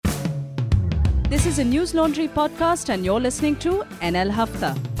This is a News Laundry podcast and you're listening to NL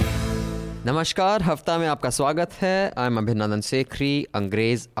Hafta. नमस्कार, हफ्ता में आपका स्वागत है. आई एम अभिनंदन सेखरी.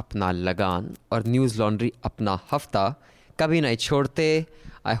 अंग्रेज अपना लगान और न्यूज़ लॉन्ड्री अपना हफ्ता कभी नहीं छोड़ते.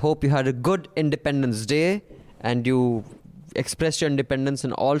 I hope you had a good independence day and you expressed your independence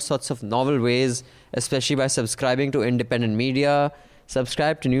in all sorts of novel ways, especially by subscribing to independent media.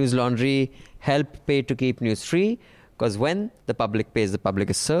 Subscribe to News Laundry, help pay to keep news free, because when the public pays, the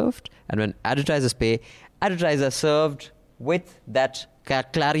public is served, and when advertisers pay, advertisers are served. With that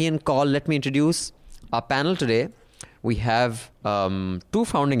clarion call, let me introduce our panel today. We have two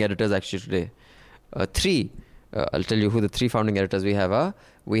founding editors actually today. Three. I'll tell you who the three founding editors we have are.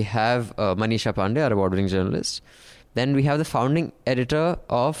 We have Manisha Pandey, our award-winning journalist. Then we have the founding editor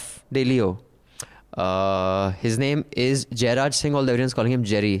of Daily O. His name is Jairaj Singh. All the everyone's calling him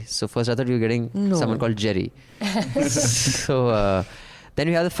Jerry. So first I thought you were getting someone called Jerry. So then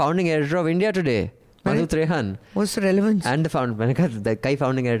we have the founding editor of India Today, Madhu Trehan. What's the relevance? And the kai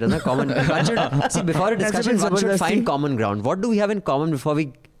founding editor. Common. See, before a discussion, one should find common ground. What do we have in common before we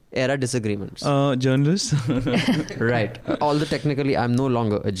air our disagreements? Journalist. Right. Although technically I'm no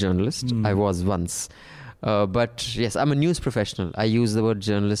longer a journalist. I was once. But yes, I'm a news professional. I use the word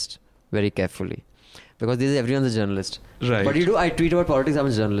journalist very carefully because this is everyone's a journalist. Right. What do you do? I tweet about politics. I'm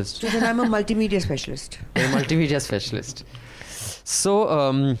a journalist. So then I'm a multimedia specialist. A multimedia specialist. So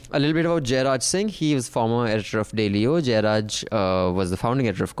a little bit about Jairaj Singh. He was former editor of Daily O. Jairaj was the founding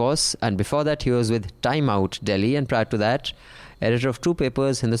editor, of course. And before that, he was with Time Out Delhi. And prior to that, editor of two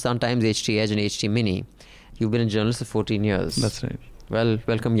papers, Hindustan Times, HT Edge and HT Mini. You've been a journalist for 14 years. That's right. Well,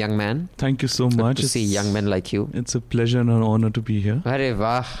 welcome, young man. Thank you so much. Good to see young men like you. It's a pleasure and an honor to be here. Arey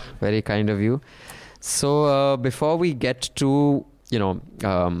vah, very kind of you. So before we get to,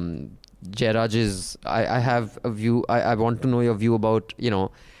 Jairaj's, I have a view. I want to know your view about, the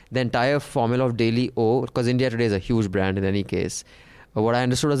entire formula of Daily O, because India Today is a huge brand in any case. What I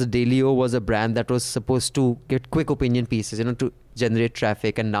understood was that Daily O was a brand that was supposed to get quick opinion pieces, to generate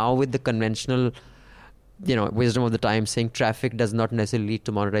traffic. And now with the conventional wisdom of the time saying traffic does not necessarily lead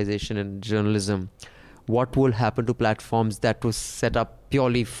to monetization in journalism. What will happen to platforms that was set up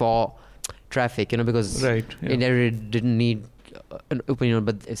purely for traffic, because India didn't need an opinion,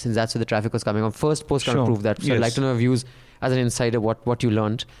 but since that's where the traffic was coming on, first post can't prove that. So I'd like to know your views as an insider, what you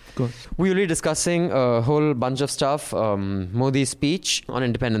learned. Of course. We will be discussing a whole bunch of stuff. Modi's speech on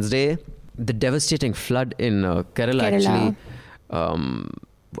Independence Day, the devastating flood in Kerala. Actually.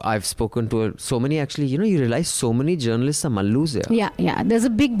 I've spoken to so many actually, you realize so many journalists are Mallus here. Yeah. There's a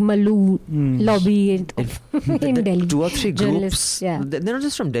big Mallu lobby in Delhi. 2 or 3 groups. Yeah. They're not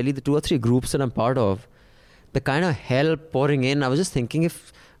just from Delhi, the 2 or 3 groups that I'm part of. The kind of hell pouring in. I was just thinking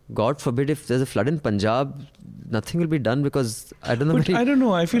if, God forbid, if there's a flood in Punjab, nothing will be done because I don't know. But I don't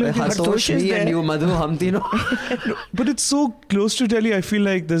know. I feel like Hartosh, me and you, Madhu, hum tino. But it's so close to Delhi. I feel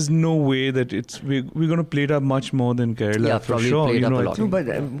like there's no way that we're going to play it up much more than Kerala. Yeah, for probably sure. Play it up a lot. No, but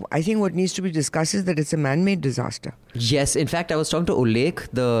I think what needs to be discussed is that it's a man-made disaster. Yes, in fact, I was talking to Ulekh,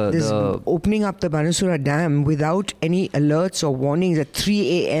 the opening up the Banasura Dam without any alerts or warnings at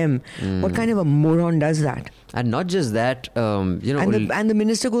 3 a.m. What kind of a moron does that? And not just that, and the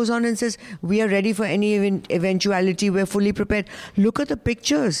minister goes on and says, we are ready for any eventuality, we're fully prepared. Look at the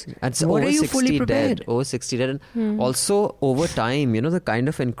pictures. And so what over are you 60 fully prepared? Dead, over 60 dead. And also, over time, the kind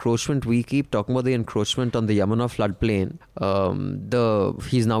of encroachment, we keep talking about the encroachment on the Yamuna floodplain.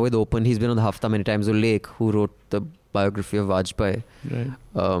 He's now with Open, he's been on the Hafta many times. Ulekh, who wrote the biography of Vajpayee. Right.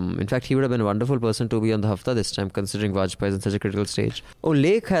 In fact, he would have been a wonderful person to be on the Hafta this time, considering Vajpayee is in such a critical stage.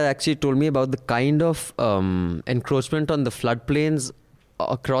 Ulekh had actually told me about the kind of encroachment on the floodplains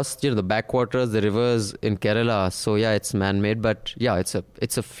across the backwaters, the rivers in Kerala. So yeah, it's man-made, but yeah,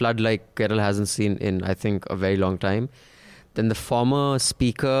 it's a flood like Kerala hasn't seen in, I think, a very long time. Then the former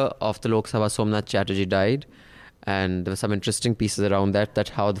speaker of the Lok Sabha, Somnath Chatterjee, died, and there were some interesting pieces around that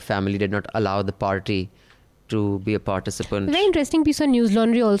how the family did not allow the party to be a participant. Very interesting piece on News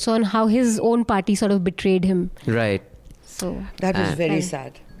Laundry also on how his own party sort of betrayed him. Right. So that was very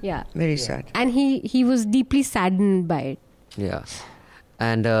sad. Yeah. Very sad. And he was deeply saddened by it. Yeah.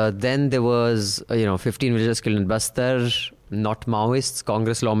 And then there was, 15 villagers killed in Bastar, not Maoists,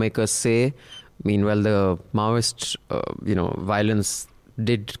 Congress lawmakers say. Meanwhile, the Maoist, violence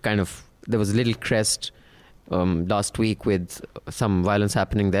did there was a little crest last week with some violence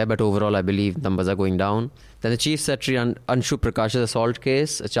happening there, but overall I believe numbers are going down. Then the Chief Secretary Anshu Prakash's assault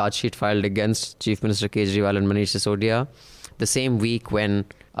case, a charge sheet filed against Chief Minister Kejriwal and Manish Sisodia, the same week when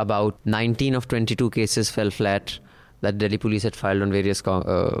about 19 of 22 cases fell flat that Delhi police had filed on various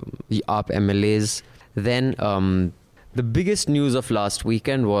AAP MLAs. Then The biggest news of last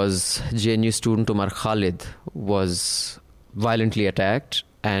weekend was JNU student Umar Khalid was violently attacked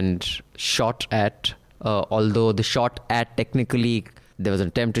and shot at. Although the shot at, technically there was an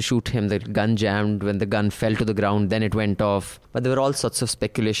attempt to shoot him, the gun jammed. When the gun fell to the ground, then it went off. But there were all sorts of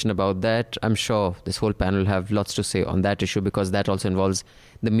speculation about that. I'm sure this whole panel will have lots to say on that issue, because that also involves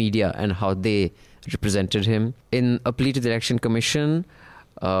the media and how they represented him. In a plea to the Election Commission,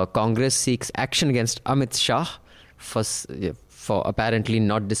 Congress seeks action against Amit Shah for apparently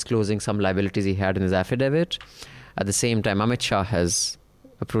not disclosing some liabilities he had in his affidavit. At the same time, Amit Shah has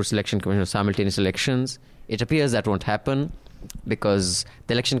approached the Election Commission of simultaneous elections. It appears that won't happen because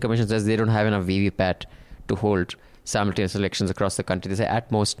the Election Commission says they don't have enough VVPAT to hold simultaneous elections across the country. They say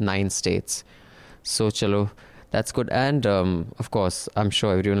at most 9 states. So, chalo, that's good. And, of course, I'm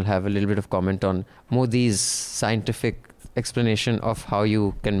sure everyone will have a little bit of comment on Modi's scientific explanation of how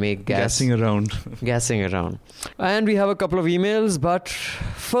you can make Gassing around. Gassing around. And we have a couple of emails, but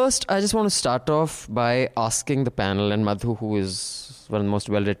first I just want to start off by asking the panel and Madhu, who is one of the most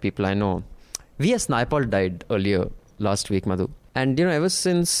well-read people I know. V.S. Naipaul died earlier last week, Madhu. And, ever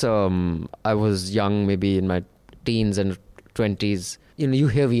since I was young, maybe in my teens and 20s, you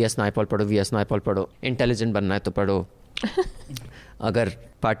hear V.S. Naipaul padho, intelligent banna hai to padho. अगर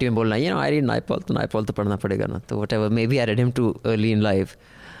party में बोलना है, I read Naipaul तो पढ़ना पड़ेगा ना, तो whatever, maybe I read him too early in life.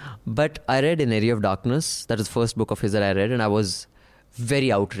 But I read In Area of Darkness, that is the first book of his that I read, and I was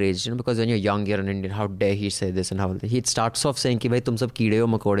very outraged, because when you're young, you're an Indian, how dare he say this and how he starts off saying कि भाई तुम सब कीड़े हो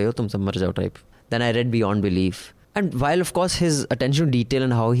मकोड़े हो, तुम सब मर जाओ type. Then I read Beyond Belief. And while, of course, his attention to detail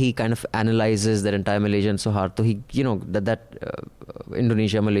and how he kind of analyzes that entire Malaysia and so hard, so he,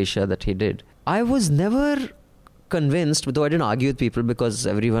 Indonesia, Malaysia that he did, I was never convinced, though I didn't argue with people because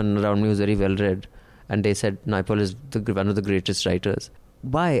everyone around me was very well read and they said Naipaul is one of the greatest writers.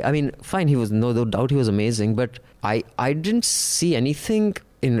 Why? I mean, fine, he was, no doubt he was amazing, but I didn't see anything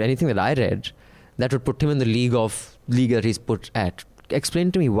in anything that I read that would put him in the league that he's put at.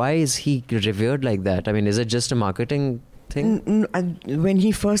 Explain to me, why is he revered like that? I mean, is it just a marketing thing? When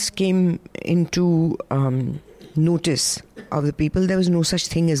he first came into notice of the people, there was no such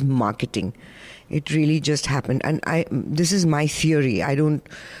thing as marketing. It really just happened. And this is my theory. I don't,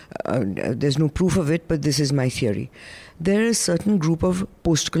 there's no proof of it, but this is my theory. There is a certain group of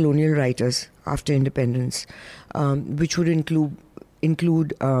post-colonial writers after independence, which would include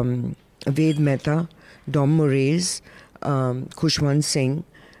Ved Mehta, Dom Moraes, Khushwant Singh,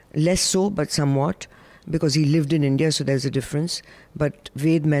 less so, but somewhat, because he lived in India, so there's a difference. But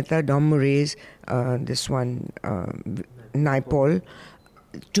Ved Mehta, Dom Moraes, this one, Naipaul,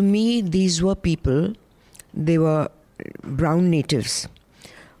 to me, these were people, they were brown natives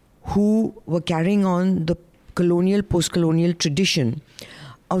who were carrying on the colonial, post-colonial tradition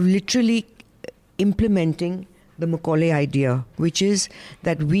of literally implementing the Macaulay idea, which is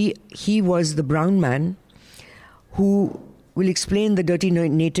that he was the brown man who will explain the dirty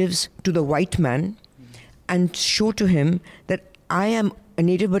natives to the white man and show to him that I am a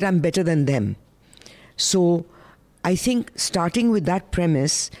native, but I'm better than them. So I think starting with that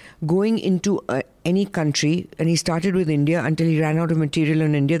premise, going into any country, and he started with India until he ran out of material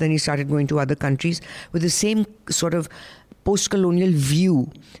in India, then he started going to other countries with the same sort of post-colonial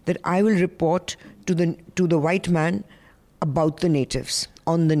view that I will report to the white man about the natives,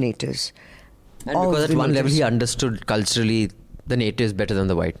 on the natives. And because at one level he understood culturally the natives better than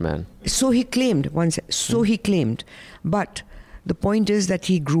the white man. So he claimed, he claimed. But the point is that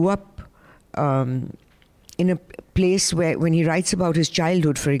he grew up in a place where, when he writes about his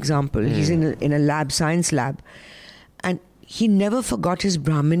childhood, for example, he's in a lab, science lab, and he never forgot his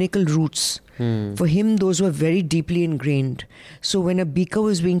Brahminical roots. For him, those were very deeply ingrained. So when a beaker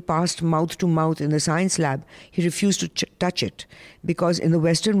was being passed mouth to mouth in the science lab, he refused to touch it, because in the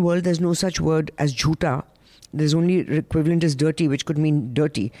Western world, there's no such word as jhuta. There's only equivalent as dirty, which could mean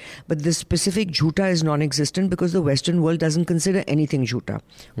dirty. But the specific jhuta is non-existent because the Western world doesn't consider anything jhuta.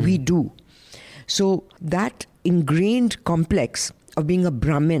 We do. So that ingrained complex of being a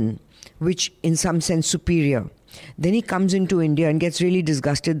Brahmin, which in some sense superior, then he comes into India and gets really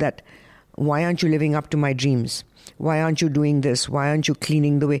disgusted that, why aren't you living up to my dreams? Why aren't you doing this? Why aren't you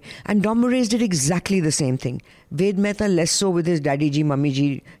cleaning the way? And Dom Moraes did exactly the same thing. Ved Mehta less so with his daddy ji, mummy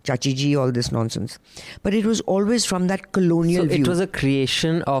ji, chachi ji, all this nonsense. But it was always from that colonial view. So it was a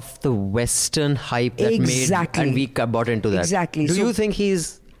creation of the Western hype that made, and we bought into that. Exactly. Do you think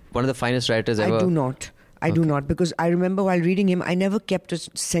he's one of the finest writers ever? I do not. I do not, because I remember while reading him, I never kept a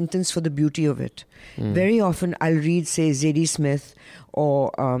sentence for the beauty of it. Very often I'll read, say, Zadie Smith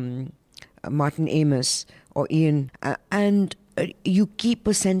or Martin Amis or Ian, and you keep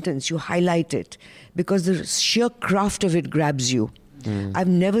a sentence, you highlight it, because the sheer craft of it grabs you. I've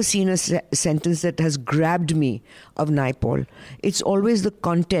never seen a sentence that has grabbed me of Naipaul. It's always the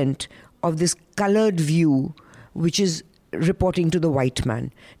content of this colored view, which is reporting to the white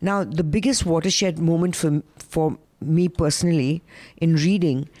man. Now, the biggest watershed moment for me personally in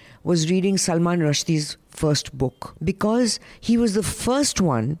reading was reading Salman Rushdie's first book, because he was the first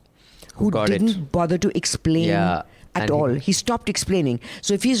one who didn't bother to explain at all. He stopped explaining.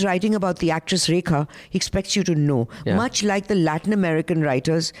 So if he's writing about the actress Rekha, he expects you to know. Yeah. Much like the Latin American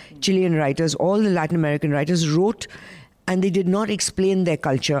writers, Chilean writers, all the Latin American writers wrote, and they did not explain their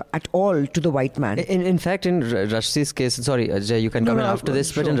culture at all to the white man. In fact, in Rushdie's case, sorry, Ajay, you can come in after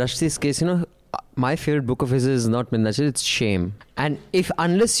this, but in Rushdie's case, my favorite book of his is not Mindachil, it's Shame. And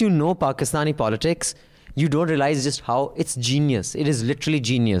unless you know Pakistani politics, you don't realize just how it's genius. It is literally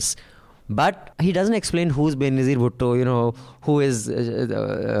genius. But he doesn't explain who's Benazir Bhutto, who is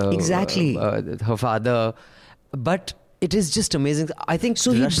exactly her father. But it is just amazing. I think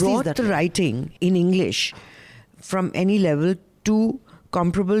so. He brought the writing in English from any level to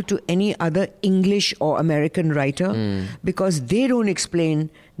comparable to any other English or American writer, because they don't explain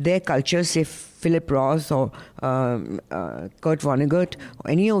their culture, say Philip Roth or Kurt Vonnegut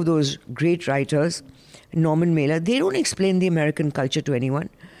or any of those great writers, Norman Mailer. They don't explain the American culture to anyone.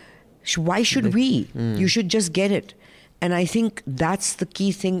 Why should we? You should just get it. And I think that's the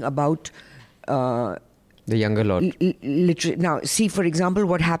key thing about the younger lot. Now, see, for example,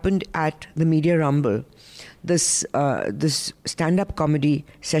 what happened at the Media Rumble, this stand-up comedy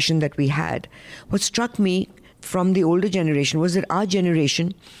session that we had. What struck me from the older generation was that our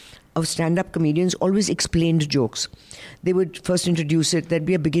generation of stand-up comedians always explained jokes. They would first introduce it, there'd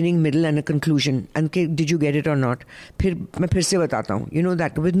be a beginning, middle and a conclusion. And did you get it or not? Main phir se batata hun. You know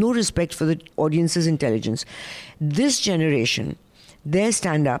that, with no respect for the audience's intelligence. This generation, their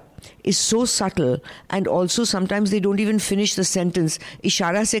stand-up is so subtle, and also sometimes they don't even finish the sentence.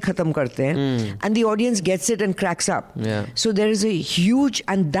 Ishara se khatam karte hain, and the audience gets it and cracks up. Yeah. So there is a huge,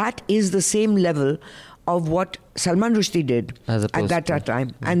 and that is the same level of what Salman Rushdie did at that time.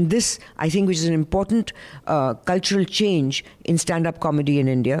 And this, I think, which is an important cultural change in stand-up comedy in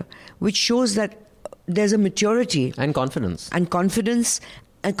India, which shows that there's a maturity. And confidence. And confidence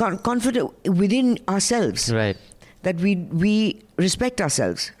within ourselves. Right. That we respect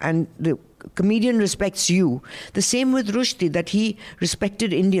ourselves, and the comedian respects you. The same with Rushdie, that he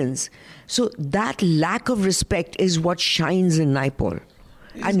respected Indians. So that lack of respect is what shines in Naipaul,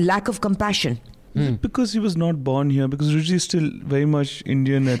 and lack of compassion. Because he was not born here, because Rushdie is still very much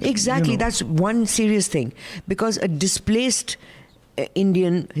Indian. Exactly, that's one serious thing. Because a displaced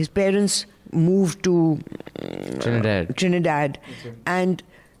Indian, his parents moved to Trinidad, and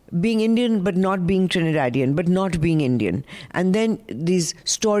being Indian but not being Trinidadian, but not being Indian. And then these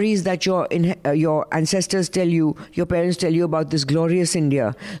stories that your ancestors tell you, your parents tell you about this glorious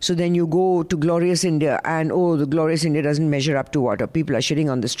India. So then you go to glorious India and, the glorious India doesn't measure up to water. People are shitting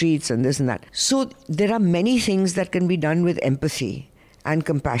on the streets and this and that. So there are many things that can be done with empathy and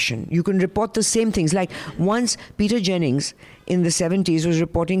compassion. You can report the same things. Like once Peter Jennings in the 70s was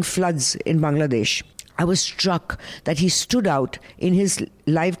reporting floods in Bangladesh. I was struck that he stood out in his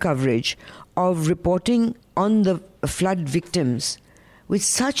live coverage of reporting on the flood victims with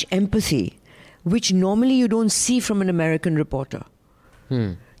such empathy, which normally you don't see from an American reporter.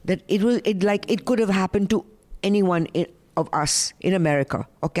 That it could have happened to anyone of us in America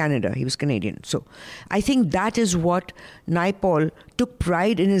or Canada. He was Canadian. So I think that is what Naipaul took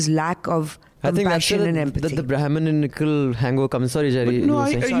pride in, his lack of compassion and empathy. The Brahminical hangover comes. Sorry, Jerry. No,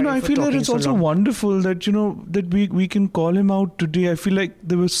 I feel that it's also wonderful that that we can call him out today. I feel like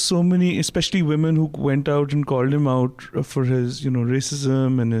there were so many, especially women, who went out and called him out for his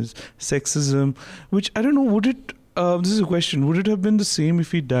racism and his sexism. Which I don't know. Would it? This is a question. Would it have been the same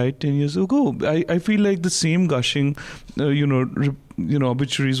if he died 10 years ago? I feel like the same gushing,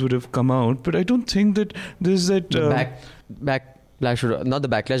 obituaries would have come out. But I don't think that there's that backlash, not the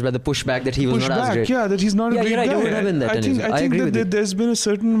backlash, but the pushback that he was not as great. Yeah, that he's not a great guy. Would have been that. I think that there's been a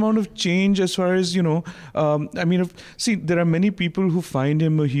certain amount of change as far as there are many people who find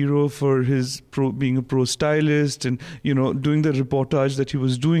him a hero for his being a pro stylist and doing the reportage that he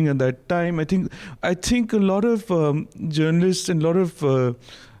was doing at that time. I think a lot of journalists and a lot of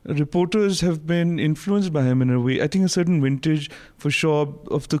reporters have been influenced by him in a way. I think a certain vintage, for sure,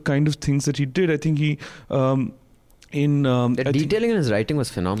 of the kind of things that he did. I think he. The detailing in his writing was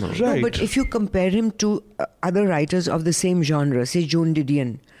phenomenal. No, Right. but if you compare him to other writers of the same genre, say Joan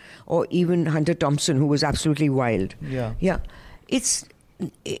Didion or even Hunter Thompson, who was absolutely wild. Yeah. Yeah.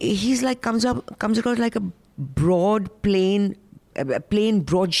 He's like comes across like a plain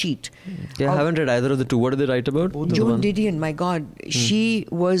broadsheet. Yeah, I haven't read either of the two. What did they write about? Joan Didion, my God, she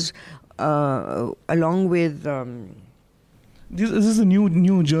was along with. This is a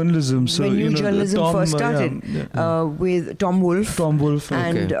new journalism. So when new journalism Tom, first started with Tom Wolfe.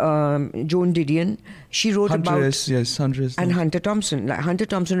 And Joan Didion, she wrote Hunter S. and Hunter Thompson. Like, Hunter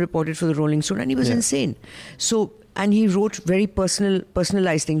Thompson reported for the Rolling Stone, and he was insane. So, and he wrote very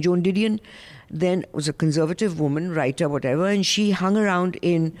personalized thing. Joan Didion then was a conservative woman, writer, whatever, and she hung around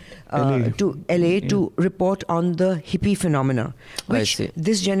in to LA to report on the hippie phenomena, which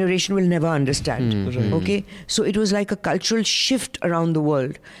this generation will never understand. Okay, so it was like a cultural shift around the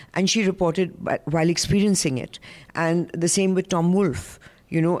world, and she reported while experiencing it. And the same with Tom Wolfe.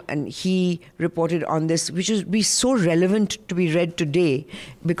 And he reported on this, which is be so relevant to be read today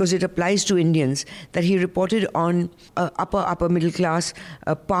because it applies to Indians, that he reported on a upper middle class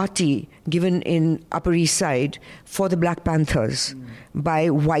party given in Upper East Side for the Black Panthers by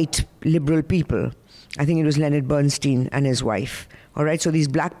white liberal people. I think it was Leonard Bernstein and his wife. All right, so these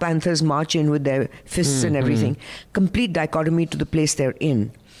Black Panthers march in with their fists and everything. Complete dichotomy to the place they're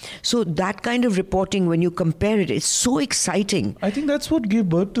in. So that kind of reporting, when you compare it, it's so exciting. I think that's what gave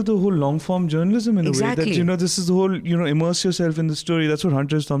birth to the whole long-form journalism in a way. That, this is the whole, immerse yourself in the story. That's what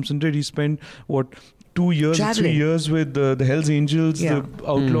Hunter S. Thompson did. He spent, 2 years, traveling. 3 years with the Hells Angels, the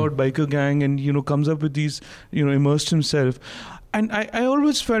outlawed biker gang, and, comes up with these, immersed himself. And I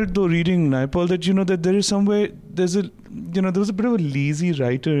always felt, though, reading Naipaul, that, that there is somewhere, there was a bit of a lazy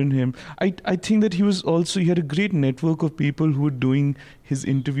writer in him. I think that he had a great network of people who were doing his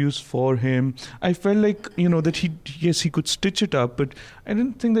interviews for him. I felt like, that he could stitch it up, but I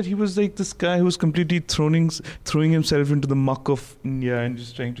didn't think that he was like this guy who was completely throwing himself into the muck of India and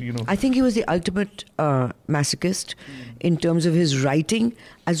just trying to, I think he was the ultimate masochist in terms of his writing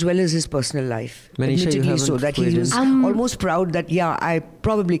as well as his personal life. Manisha, admittedly so, that he was almost proud that, I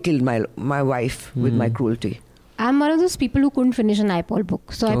probably killed my wife with my cruelty. I'm one of those people who couldn't finish a Naipaul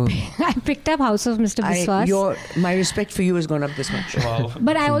book. So I picked up House of Mr. Biswas. My respect for you has gone up this much. Wow.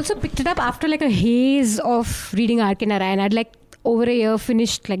 But I also picked it up after like a haze of reading R.K. Narayan. I'd like over a year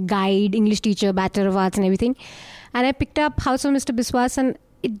finished like Guide, English Teacher, Bachelor of Arts and everything. And I picked up House of Mr. Biswas, and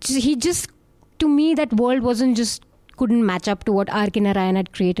he just, to me, that world couldn't match up to what R.K. Narayan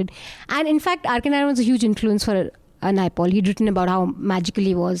had created. And in fact, R.K. Narayan was a huge influence for Naipaul. He'd written about how magical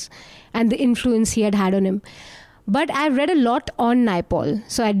he was and the influence he had on him. But I've read a lot on Naipaul.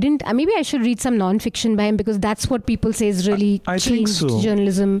 So maybe I should read some non-fiction by him, because that's what people say is really changed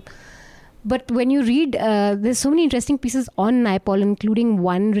journalism. But when you read, there's so many interesting pieces on Naipaul, including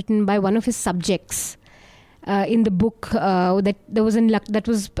one written by one of his subjects in the book that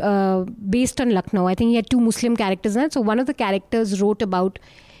was based on Lucknow. I think he had 2 Muslim characters in it. So one of the characters wrote about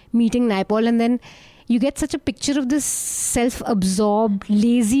meeting Naipaul, and then you get such a picture of this self-absorbed,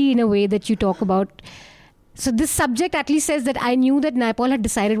 lazy in a way that you talk about. So this subject at least says that I knew that Naipaul had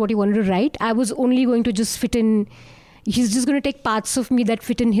decided what he wanted to write. I was only going to just fit in. He's just going to take parts of me that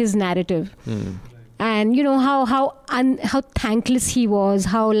fit in his narrative. And how thankless he was,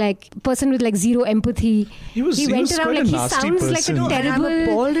 how like person with like zero empathy. He went around like he sounds like a terrible. I'm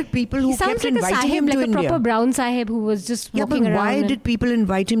appalled at people who kept inviting him to India. Like a proper brown sahib who was just walking around. Why did people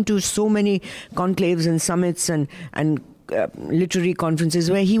invite him to so many conclaves and summits and literary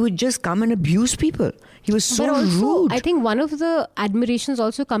conferences where he would just come and abuse people? He was so rude. I think one of the admirations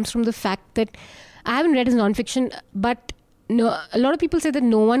also comes from the fact that I haven't read his non-fiction, but a lot of people say that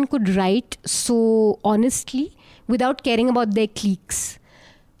no one could write so honestly without caring about their cliques.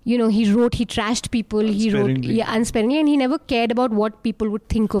 He trashed people, he wrote unsparingly, and he never cared about what people would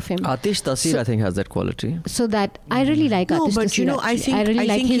think of him. Atish Tasir, I think, has that quality. So that I really like Atish Tasir. No, but I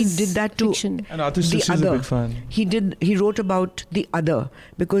think he did that too. Fiction. And Atish Tasir is a big fan. He wrote about the other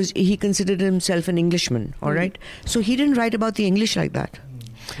because he considered himself an Englishman, all right? So he didn't write about the English like that.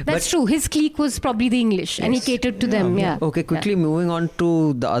 That's true. His clique was probably the English, and he catered to them. Yeah. Okay, quickly moving on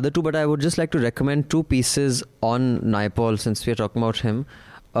to the other 2, but I would just like to recommend 2 pieces on Naipaul since we are talking about him.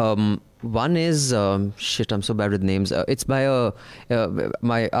 One is I'm so bad with names. It's by our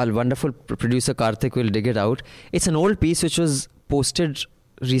wonderful producer Karthik will dig it out. It's an old piece which was posted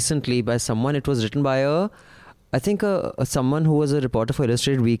recently by someone. It was written by someone who was a reporter for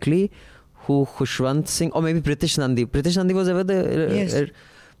Illustrated Weekly, Khushwant Singh, or maybe Pritish Nandi. Pritish Nandi was ever the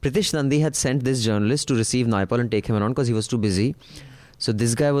Pritish Nandi had sent this journalist to receive Naipaul and take him around because he was too busy. So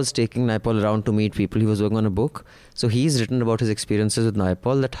this guy was taking Naipaul around to meet people. He was working on a book. So he's written about his experiences with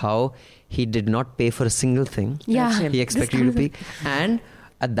Naipaul, that how he did not pay for a single thing. Yeah. He expected you to pay. And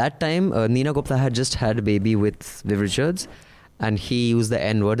at that time, Neena Gupta had just had a baby with Viv Richards, and he used the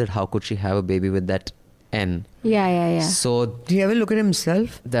N-word, that how could she have a baby with that Yeah. So Do you ever look at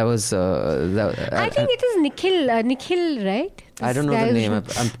himself? that was. I think it is Nikhil, right? I don't know the name.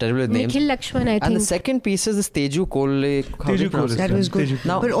 I'm terrible with names. Nikhil Lakshman, I And think. the second piece is this Teju Kole. How do you pronounce it? That was good.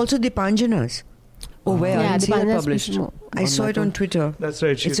 Now- But also Deepanjana's. Oh, where? I Yeah, didn't see that Deepanjana's published. piece more. I saw it on Twitter. That's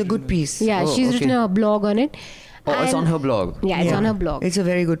right. It's a good piece. Yeah, Oh, she's okay. written a blog on it. Oh, it's And- on her blog. Yeah, it's on her blog. It's a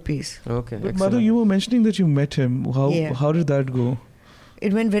very good piece. Okay. But excellent. Madhu, you were mentioning that you met him. Yeah. How did that go?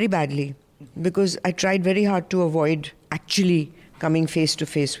 It went very badly because I tried very hard to avoid actually coming face to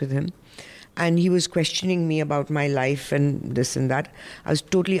face with him. And he was questioning me about my life and this and that. I was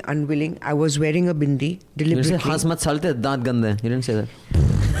totally unwilling. I was wearing a bindi You didn't say deliberately. "Haas mat salte, daant gande." You didn't say that.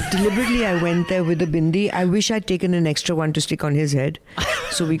 Deliberately, I went there with a bindi. I wish I'd taken an extra one to stick on his head,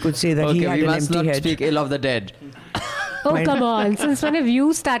 so we could say that he Okay, had we an must empty not head. speak ill of the dead. Oh, Mine- come on. Since when have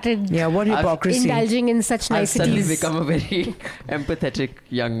you started Yeah, what hypocrisy! indulging in such I've suddenly niceties? become a very empathetic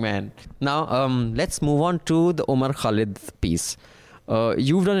young man. Now, let's move on to the Omar Khalid piece.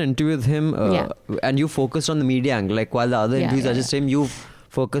 You've done an interview with him, and you focused on the media angle. Like while the other interviews are just him, you've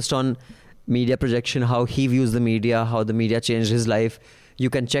focused on media projection, how he views the media, how the media changed his life. You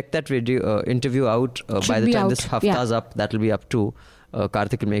can check that video interview out by Should the be time out, this hafta's up. That'll be up too.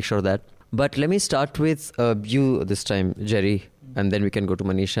 Karthik will make sure of that. But let me start with you this time, Jerry, and then we can go to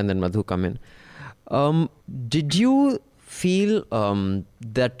Manisha and then Madhu come in. Did you feel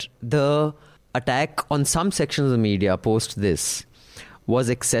that the attack on some sections of the media post this was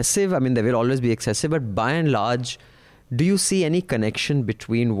excessive? I mean, there will always be excessive, but by and large, do you see any connection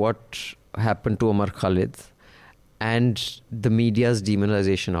between what happened to Omar Khalid and the media's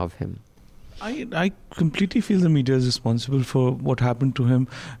demonization of him? I completely feel the media is responsible for what happened to him.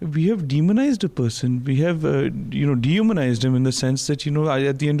 We have demonized a person. We have, dehumanized him in the sense that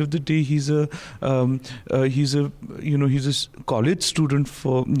at the end of the day, he's a college student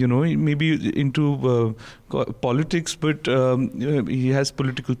for maybe into politics, but he has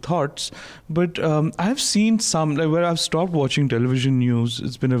political thoughts. But I've seen some where I've stopped watching television news.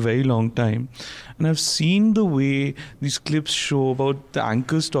 It's been a very long time, and I've seen the way these clips show about the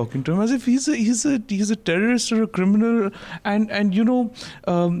anchors talking to him as if he's a terrorist or a criminal, and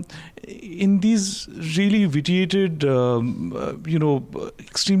in these really vitiated,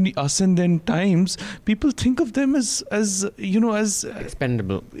 extremely us and them times, people think of them as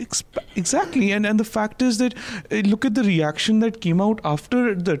Expendable. Exactly, and the fact is that look at the reaction that came out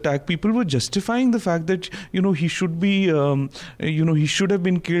after the attack. People were justifying the fact that he should be he should have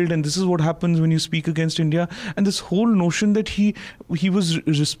been killed, and this is what happens when you speak against India. And this whole notion that he was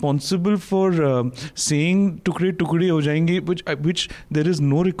responsible for saying "tukde tukde ho jayenge," which there is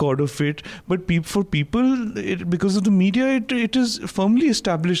no record of it, but for people, because of the media, it is firmly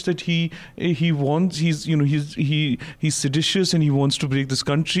established that he's seditious and he wants to break this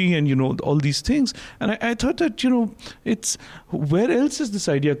country and all these things. And I thought that it's where else is this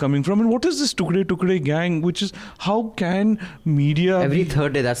idea coming from, and what is this tukde tukde gang? Which is, how can media Every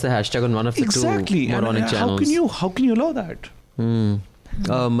third day, that's the hashtag on one of the exactly two moronic and channels. how can you allow that?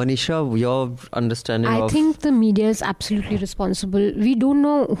 Manisha, your understanding I of... think the media is absolutely responsible. We don't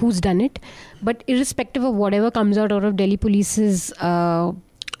know who's done it, but irrespective of whatever comes out of Delhi Police's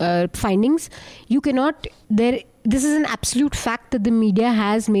findings, you cannot... This is an absolute fact that the media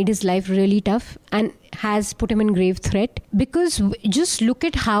has made his life really tough and has put him in grave threat, because just look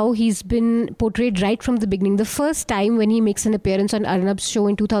at how he's been portrayed right from the beginning. The first time when he makes an appearance on Arnab's show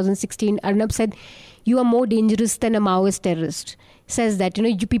in 2016, Arnab said, "You are more dangerous than a Maoist terrorist." Says that,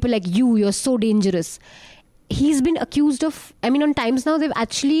 you people like you're so dangerous. He's been accused of, on Times Now, they've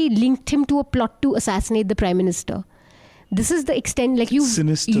actually linked him to a plot to assassinate the Prime Minister. This is the extent,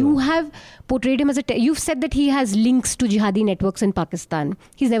 Sinister. you have portrayed him as you've said that he has links to jihadi networks in Pakistan.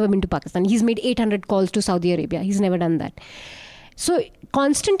 He's never been to Pakistan. He's made 800 calls to Saudi Arabia. He's never done that. So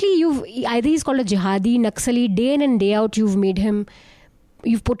constantly either he's called a jihadi, Naxali, day in and day out you've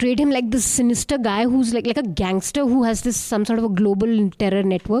portrayed him like this sinister guy who's like a gangster who has some sort of a global terror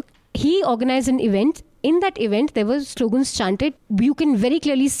network. He organized an event. In that event, there were slogans chanted. You can very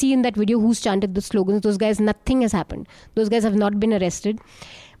clearly see in that video who's chanted the slogans. Those guys, nothing has happened. Those guys have not been arrested.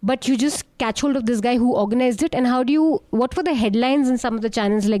 But you just catch hold of this guy who organized it. And what were the headlines in some of the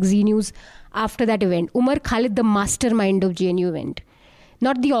channels like Z News after that event? Umar Khalid, the mastermind of JNU event,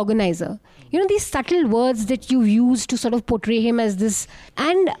 not the organizer. These subtle words that you use to sort of portray him as this.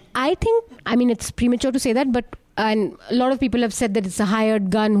 And I think, it's premature to say that, but and a lot of people have said that it's a hired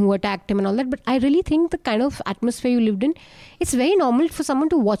gun who attacked him and all that. But I really think the kind of atmosphere you lived in, it's very normal for someone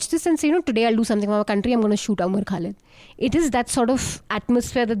to watch this and say, today I'll do something for my country, I'm going to shoot Umar Khalid. It is that sort of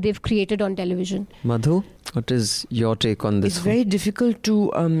atmosphere that they've created on television. Madhu, what is your take on this? It's very difficult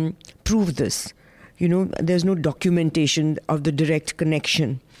to prove this. there's no documentation of the direct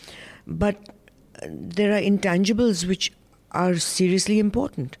connection. But there are intangibles which are seriously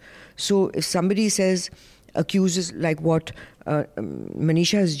important. So if somebody accuses like what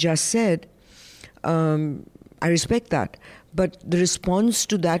Manisha has just said, I respect that. But the response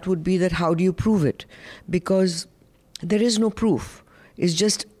to that would be that how do you prove it? Because there is no proof. It's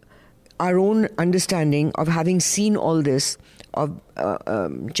just our own understanding of having seen all this, of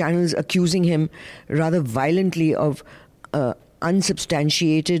channels accusing him rather violently of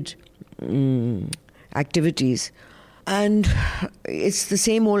unsubstantiated activities. And it's the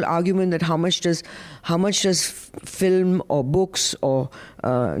same old argument that how much does film or books or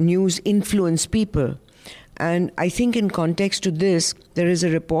news influence people? And I think in context to this, there is a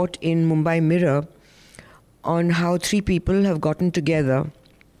report in Mumbai Mirror on how 3 people have gotten together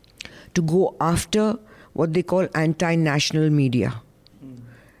to go after what they call anti-national media.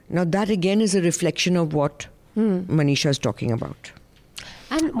 Now that again is a reflection of what Manisha is talking about.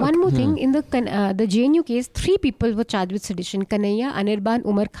 And one more thing, in the JNU case, 3 people were charged with sedition: Kanhaiya, Anirban,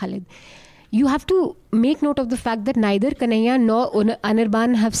 Umar Khalid. You have to make note of the fact that neither Kanhaiya nor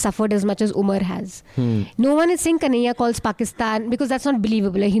Anirban have suffered as much as Umar has. No one is saying Kanhaiya calls Pakistan, because that's not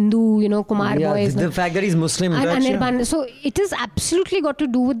believable. A Hindu, Kumar boy is the fact that he's Muslim. And Anirban. So it is absolutely got to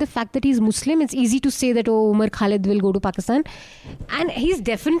do with the fact that he's Muslim. It's easy to say that, Umar Khalid will go to Pakistan. And he's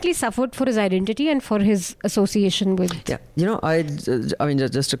definitely suffered for his identity and for his association with... Yeah, I mean,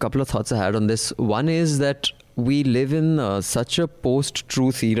 just a couple of thoughts I had on this. One is that we live in such a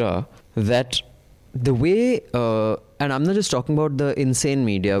post-truth era that the way, and I'm not just talking about the insane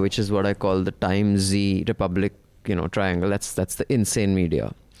media, which is what I call the Times, Z, Republic, triangle. That's the insane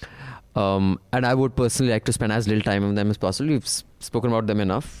media. And I would personally like to spend as little time on them as possible. We've spoken about them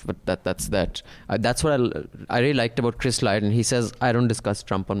enough, but that's that. That's what I really liked about Chris Lydon. He says, I don't discuss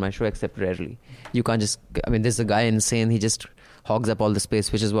Trump on my show except rarely. You can't just, there's a guy insane. He just hogs up all the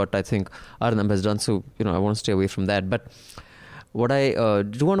space, which is what I think Arnab has done. So, I want to stay away from that. But what I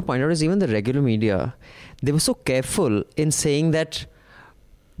do want to point out is even the regular media, they were so careful in saying that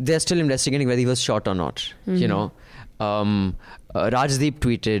they're still investigating whether he was shot or not. Rajdeep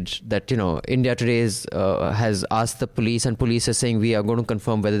tweeted that, India Today has asked the police, and police are saying we are going to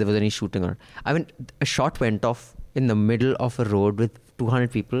confirm whether there was any shooting or... a shot went off in the middle of a road with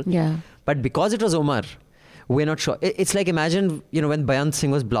 200 people. Yeah. But because it was Omar, we're not sure. It's like, imagine, when Bayant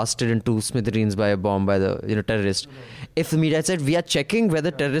Singh was blasted into smithereens by a bomb by the, terrorist. If the media had said, we are checking whether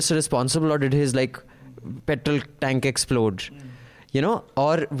terrorists are responsible or did his, petrol tank explode,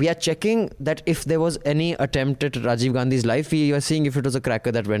 or we are checking that if there was any attempt at Rajiv Gandhi's life, we are seeing if it was a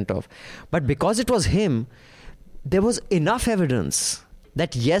cracker that went off. But because it was him, there was enough evidence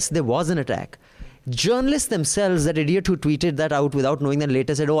that, yes, there was an attack. Journalists themselves, that idiot who tweeted that out without knowing that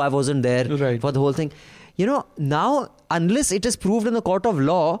later said, I wasn't there for the whole thing. Now, unless it is proved in the court of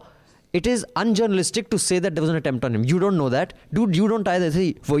law, it is unjournalistic to say that there was an attempt on him. You don't know that. Dude, you don't either.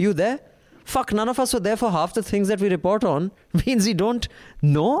 Say, were you there? Fuck, none of us were there for half the things that we report on. Means we don't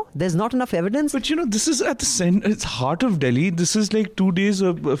know. There's not enough evidence. But this is at the it's heart of Delhi. This is like 2 days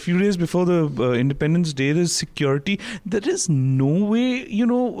or a few days before the Independence Day. There's security. There is no way,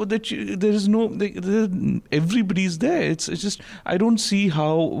 there is no, everybody's there. It's just, I don't see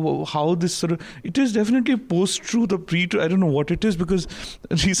how this sort of, it is definitely post-truth or pre-truth. I don't know what it is, because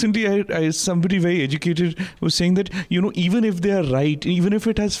recently I somebody very educated was saying that, even if they are right, even if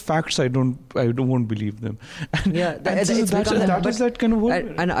it has facts, I won't believe them. And, yeah, that is that kind of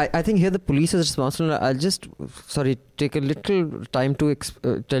word. And I think here the police is responsible. I'll just, take a little time to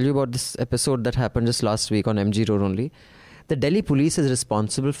tell you about this episode that happened just last week on MG Road only. The Delhi police is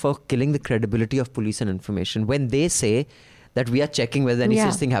responsible for killing the credibility of police and information. When they say that we are checking whether any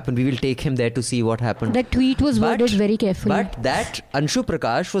such thing happened, we will take him there to see what happened. That tweet was worded very carefully. But that Anshu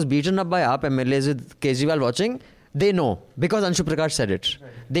Prakash was beaten up by AAP MLAs with Kejriwal watching, they know, because Anshu Prakash said it.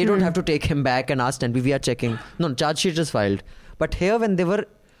 They don't have to take him back and ask and we are checking. No, charge sheet is filed. But here, when there were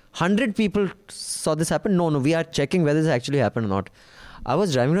 100 people saw this happen, no, we are checking whether this actually happened or not. I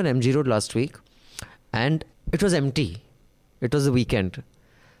was driving on MG Road last week and it was empty. It was the weekend.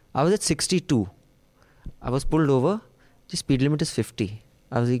 I was at 62. I was pulled over. The speed limit is 50.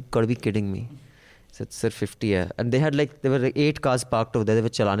 I was like, gotta be kidding me. I said, sir, 50, yeah. And they had there were 8 cars parked over there. They were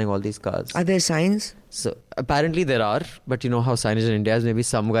chalaning all these cars. Are there signs? So apparently there are, but you know how signage in India is. Maybe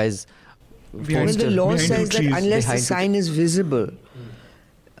some guys. The law says that unless the sign is visible,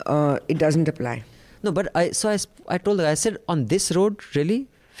 it doesn't apply. No, but I told the guy, I said, on this road, really?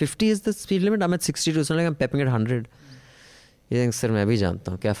 50 is the speed limit? I'm at 62. It's not like I'm pepping at 100. He thinks, sir, मैं भी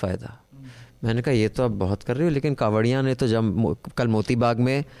जानता हूँ, क्या फायदा? मैंने कहा ये तो आप बहुत कर रहे हो, लेकिन कावड़िया ने तो जब कल मोती बाग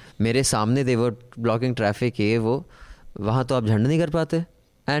में मेरे सामने दे वर ब्लॉकिंग ट्रैफिक, ये वो, वहाँ तो आप झंड नहीं कर पाते.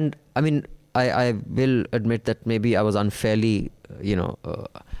 And I mean I will admit that maybe I was unfairly, you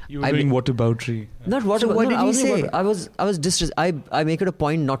were doing whataboutery. Not what. So what did he say? I was I make it a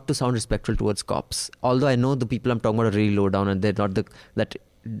point not to sound respectful towards cops. Although I know the people I'm talking about are really low down, and they're not that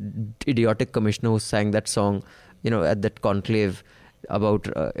idiotic commissioner who sang that song, at that conclave about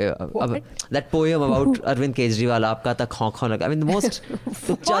that poem about Arvind Kejriwal. Aapka ta khaun khaun laga. I mean, the most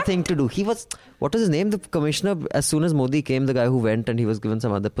tuchcha thing to do. He was, what was his name? The commissioner. As soon as Modi came, the guy who went and he was given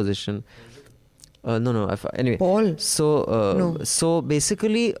some other position. No. Anyway. Paul. So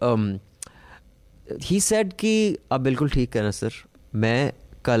basically, he said कि आप बिल्कुल ठीक कहना sir, मैं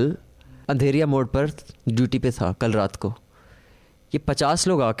कल अंधेरिया मोड़ पर duty पे था कल रात को. ये 50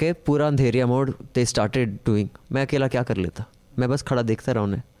 लोग आके पूरा अंधेरिया मोड़ they started doing. मैं अकेला क्या कर लेता, मैं बस खड़ा देखता रहा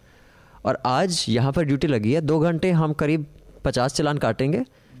उन्हें. और आज यहाँ पर ड्यूटी लगी है, 2 घंटे हम करीब 50 चालान काटेंगे,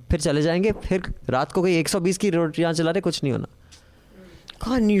 फिर चले जाएंगे, फिर रात को कोई 120 की रोटियाँ चला रहे, कुछ नहीं होना.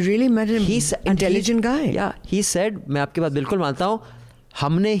 God, you really met an intelligent guy. Yeah, he said, मैं आपकी बात बिल्कुल मानता हूँ,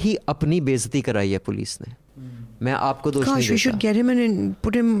 हमने ही अपनी बेइज्जती कराई है पुलिस ने. मैं आपको दोष नहीं देता. Gosh, we should get him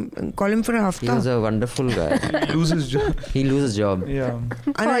and call him for a hafta. He was a wonderful guy. He loses job. He loses job. Yeah.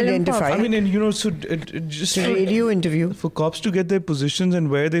 Unidentified. I mean, and so just a radio interview for cops to get their positions and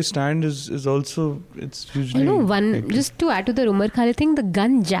where they stand is also, it's usually. Just to add to the rumor Khalid thing, the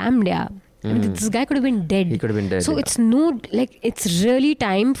gun jammed. Yeah. I mean, this guy could have been dead. He could have been dead. So it's it's really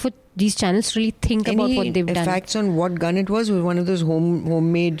time for these channels to really think about what they've done. Any facts on what gun it was? Was one of those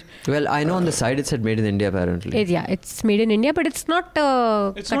homemade? Well, I know on the side it said made in India apparently. It's made in India, but it's not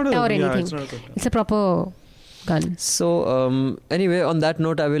katta or anything. It's a proper gun. So anyway, on that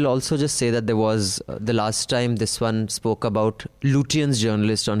note, I will also just say that there was the last time this one spoke about Lutyens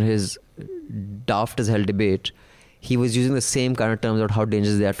journalist on his daft as hell debate. He was using the same kind of terms about how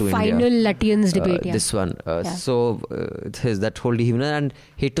dangerous they are to India. Final Lutyens debate, yeah. This one. So, that whole dehuman, and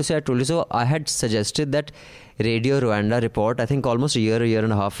hate to say I told you so, I had suggested that Radio Rwanda report, I think almost a year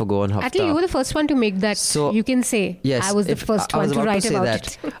and a half ago on Hafta. Actually, you were the first one to make that. So, you can say. Yes. I was the first one to write about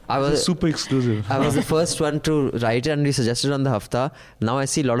it. I was super exclusive. I was the first one to write it, and we suggested on the Hafta. Now I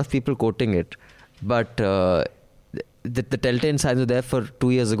see a lot of people quoting it. But the telltale signs were there for 2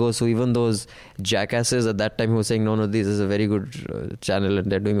 years ago, so even those jackasses at that time who were saying no, this is a very good channel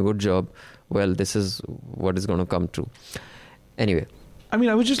and they're doing a good job, well, this is what is going to come true. Anyway, I mean,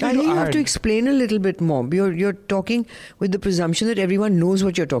 I would just like to you add. have to explain a little bit more. You're talking with the presumption that everyone knows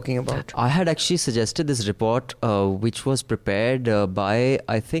what you're talking about. I had actually suggested this report which was prepared by,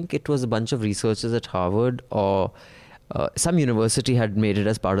 I think it was a bunch of researchers at Harvard or some university had made it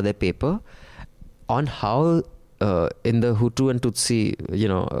as part of their paper on how in the Hutu and Tutsi,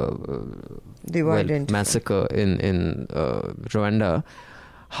 massacre in Rwanda,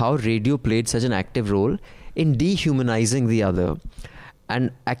 how radio played such an active role in dehumanizing the other, and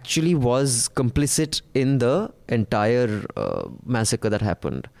actually was complicit in the entire massacre that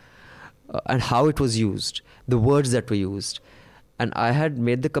happened, and how it was used, the words that were used. And I had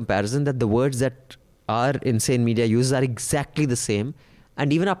made the comparison that the words that our insane media uses are exactly the same,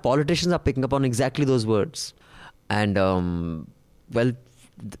 and even our politicians are picking up on exactly those words. And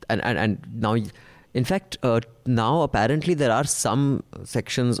and now, in fact, now apparently there are some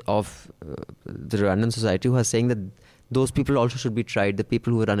sections of the Rwandan society who are saying that those people also should be tried, the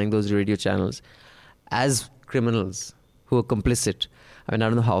people who are running those radio channels, as criminals who are complicit. I mean, I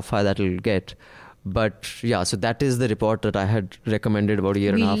don't know how far that will get. But yeah, so that is the report that I had recommended about a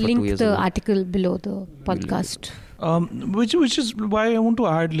year and a half or 2 years ago. We'll link the article below the podcast. Which is why I want to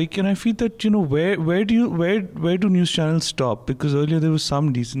add, and I feel that where do news channels stop? Because earlier there was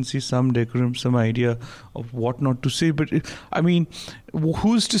some decency, some decorum, some idea of what not to say. But I mean,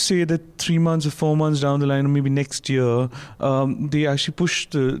 who's to say that 3 months or 4 months down the line, or maybe next year, they actually push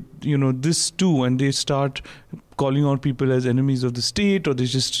this too, and they start calling out people as enemies of the state, or they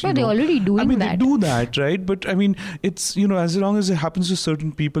just they're already doing that. I mean, they do that, right? But I mean, it's as long as it happens to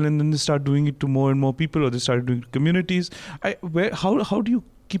certain people, and then they start doing it to more and more people, or they start doing it to communities. How do you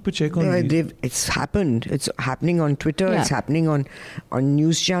keep a check on these? It's happened. It's happening on Twitter. Yeah. It's happening on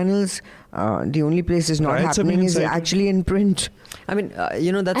news channels. The only place it's not happening is actually in print. I mean,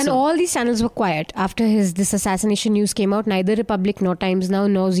 that's... And all these channels were quiet after this assassination news came out. Neither Republic, nor Times Now,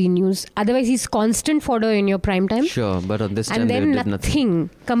 nor Zee News. Otherwise, he's constant fodder in your prime time. Sure, but on this time, and then they did nothing.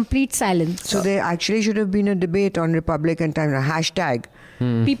 Complete silence. So there actually should have been a debate on Republic and Times Now. Hashtag.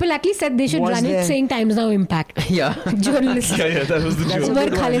 People actually said they should run it saying Times Now Impact. Yeah. Journalists. Yeah, that was the joke. That's where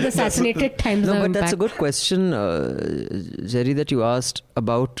Khalid assassinated Times Now Impact. No, but that's a good question, Jerry, that you asked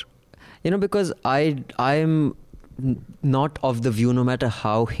about... Because I'm not of the view, no matter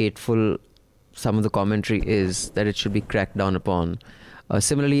how hateful some of the commentary is, that it should be cracked down upon.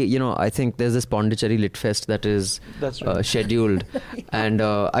 Similarly, I think there's this Pondicherry Lit Fest that is That's right. scheduled, and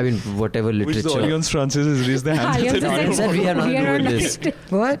whatever literature. Which the Alliance Française has raised their hands. Alliance I said we have nothing to do with this.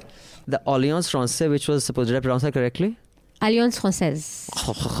 What? The Alliance Française, which was supposed, did I pronounce that correctly? Alliance Française.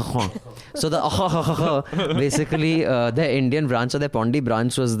 So the basically their Indian branch or their Pondi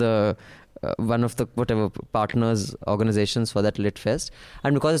branch was the one of the whatever partners organizations for that Lit Fest,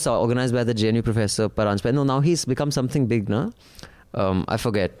 and because it's organized by the JNU professor Paranj Pai, now he's become something big, na? I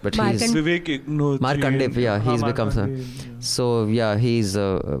forget, but he's Markandeep. Yeah, he's become some. So yeah, he's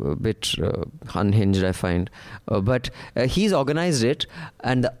a bit unhinged, I find. But he's organized it,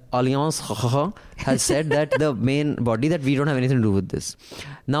 and the Alliance has said that the main body that we don't have anything to do with this.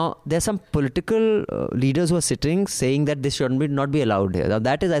 Now there's some political leaders who are sitting saying that this should not be allowed here. Now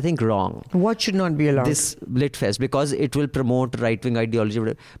that is, I think, wrong. What should not be allowed? This Lit Fest, because it will promote right-wing ideology.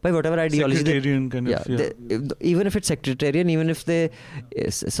 By whatever ideology, sectarian kind of. Yeah. Even if it's sectarian, even if sectarian,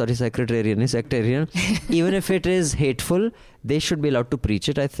 even if it is hateful, they should be allowed to preach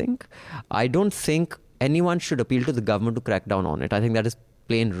it, I think. I don't think anyone should appeal to the government to crack down on it. I think that is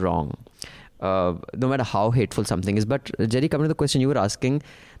plain wrong. No matter how hateful something is. But Jerry, coming to the question you were asking,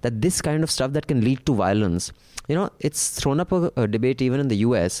 that this kind of stuff that can lead to violence, it's thrown up a debate even in the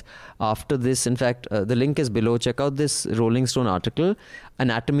US after this. In fact, the link is below. Check out this Rolling Stone article,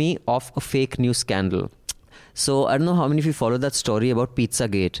 Anatomy of a Fake News Scandal. So I don't know how many of you follow that story about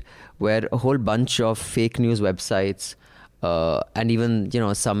Pizzagate, where a whole bunch of fake news websites and even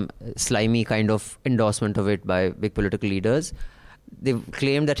some slimy kind of endorsement of it by big political leaders, they've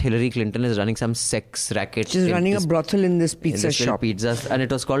claimed that Hillary Clinton is running some sex racket. She's running a brothel in this pizza shop. Pizzas, and it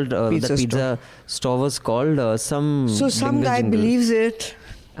was called the pizza store was called some. So some guy believes it,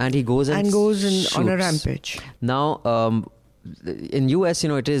 and he goes and on a rampage. Now, in US,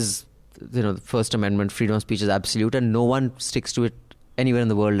 it is. The First Amendment, freedom of speech is absolute, and no one sticks to it anywhere in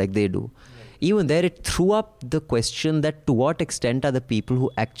the world like they do. Even there, it threw up the question that to what extent are the people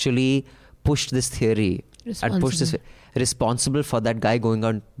who actually pushed this theory and pushed this responsible for that guy going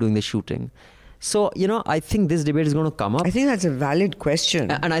out doing the shooting. So, I think this debate is going to come up. I think that's a valid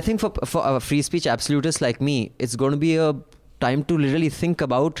question. And I think for free speech absolutists like me, it's going to be a time to literally think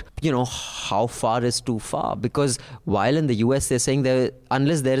about, how far is too far. Because while in the US they're saying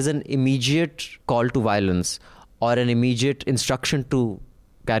unless there is an immediate call to violence or an immediate instruction to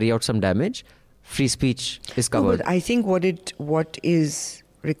carry out some damage, free speech is covered. No, but I think what is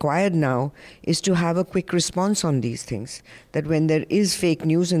required now is to have a quick response on these things. That when there is fake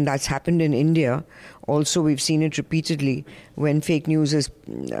news, and that's happened in India, also we've seen it repeatedly, when fake news is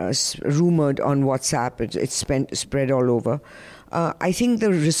rumored on WhatsApp, it's spread all over. I think the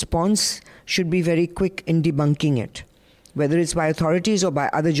response should be very quick in debunking it, whether it's by authorities or by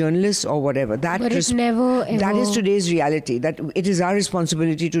other journalists or whatever. That is today's reality, that it is our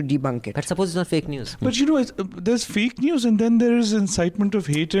responsibility to debunk it. But suppose it's not fake news. But there's fake news, and then there is incitement of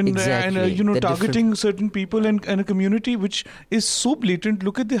hate and targeting certain people and a community which is so blatant.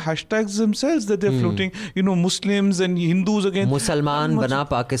 Look at the hashtags themselves that they're floating, Muslims and Hindus against Musalman bana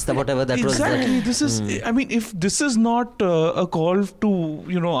Pakistan, whatever that was. Exactly. This is, if this is not a call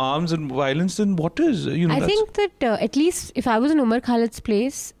to, arms and violence, then what is? I think that at least if I was in Umar Khalid's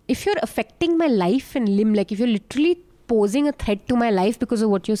place, if you're affecting my life and limb, like if you're literally posing a threat to my life because of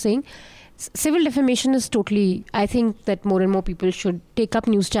what you're saying, civil defamation is totally, I think that more and more people should take up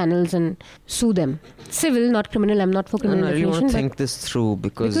news channels and sue them. Civil, not criminal. I'm not for criminal defamation. I really want to think this through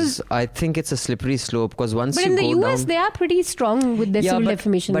because I think it's a slippery slope. Because once but you in the go US, down, they are pretty strong with their civil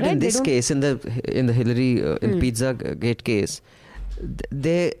defamation. But right? in this case, in the Hillary in Pizzagate case,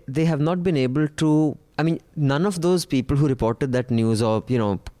 they have not been able to. I mean, none of those people who reported that news or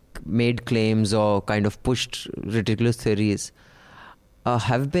made claims or kind of pushed ridiculous theories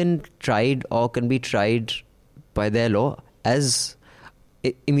have been tried or can be tried by their law as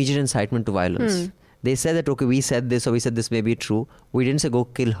immediate incitement to violence. They said that, okay, we said this or we said this may be true. We didn't say go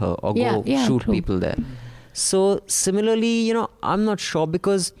kill her or go shoot people there. So similarly, I'm not sure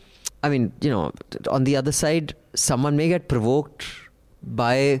because, I mean, on the other side, someone may get provoked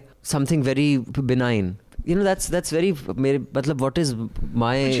by something very benign. That's very. What is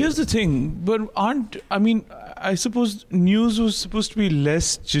my? But here's the thing. But I suppose news was supposed to be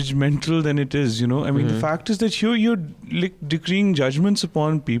less judgmental than it is. The fact is that you're like decreeing judgments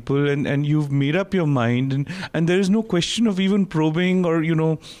upon people, and you've made up your mind, and there is no question of even probing or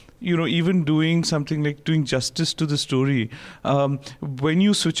even doing something like doing justice to the story. When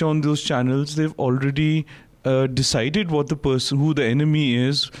you switch on those channels, they've already decided who the enemy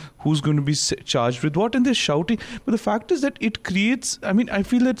is, who's going to be charged with what, and they're shouting. But the fact is that it creates, I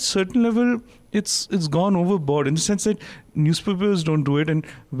feel at a certain level, it's gone overboard in the sense that newspapers don't do it, and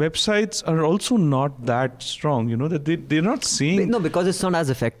websites are also not that strong, that they're not saying... No, because it's not as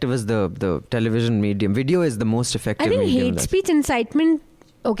effective as the television medium. Video is the most effective medium. I think medium. Hate speech incitement,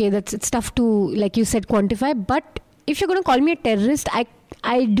 okay, it's tough to, like you said, quantify, but if you're going to call me a terrorist,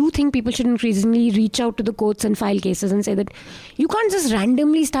 I do think people should increasingly reach out to the courts and file cases and say that you can't just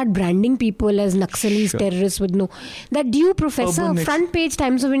randomly start branding people as Naxalis, terrorists with no... That due professor, front page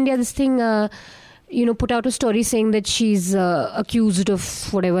Times of India, this thing, put out a story saying that she's accused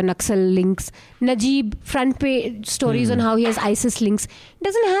of whatever, Naxal links. Najib, front page stories on how he has ISIS links.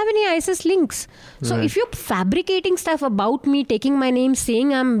 Doesn't have any ISIS links. So if you're fabricating stuff about me, taking my name,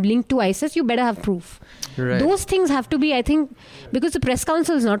 saying I'm linked to ISIS, you better have proof. Right. Those things have to be, I think, because the press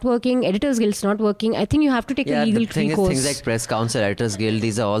council is not working, editors guild is not working, I think you have to take a legal recourse. Things like press council, editors guild,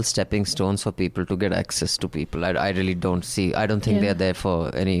 these are all stepping stones for people to get access to people. I really don't think they're there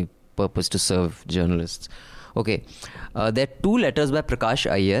for any purpose to serve journalists. Okay, there are 2 letters by Prakash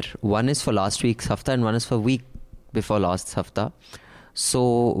Iyer. One is for last week's Hafta and one is for week before last Hafta.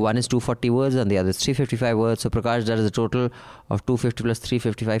 So one is 240 words and the other is 355 words. So Prakash, that is a total of 250 plus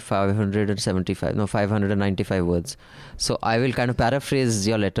 355, 595 words. So I will kind of paraphrase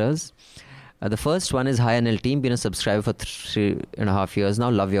your letters. The first one is, hi NL team, been a subscriber for 3.5 years now,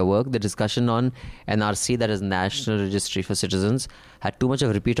 love your work. The discussion on NRC, that is National Registry for Citizens, had too much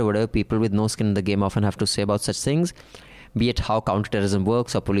of repeat or whatever people with no skin in the game often have to say about such things, be it how counterterrorism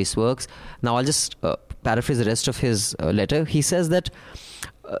works or police works. Now I'll just paraphrase the rest of his letter. He says that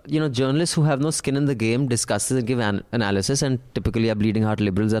journalists who have no skin in the game discusses and give analysis, and typically are bleeding heart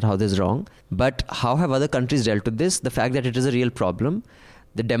liberals at how this is wrong. But how have other countries dealt with this? The fact that it is a real problem.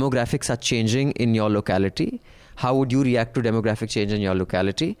 The demographics are changing in your locality. How would you react to demographic change in your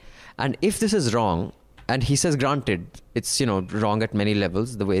locality? And if this is wrong, and he says, granted, it's wrong at many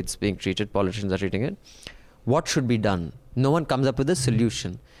levels, the way it's being treated, politicians are treating it, what should be done? No one comes up with a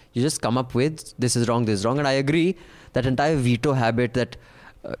solution. You just come up with, this is wrong, and I agree that entire veto habit that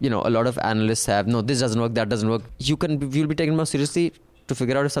a lot of analysts have, no, this doesn't work, that doesn't work. You'll be taken more seriously to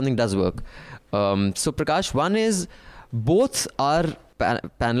figure out if something does work. So Prakash, one is, both are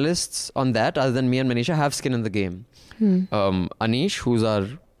panelists on that, other than me and Manisha, have skin in the game. Anish, who's our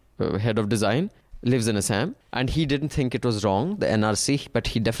head of design, lives in Assam, and he didn't think it was wrong, the NRC, but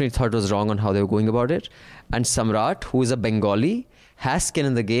he definitely thought it was wrong on how they were going about it. And Samrat, who is a Bengali, has skin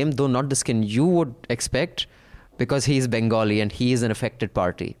in the game, though not the skin you would expect, because he is Bengali and he is an affected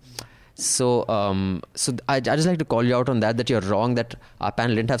party. So I just like to call you out on that you're wrong, that our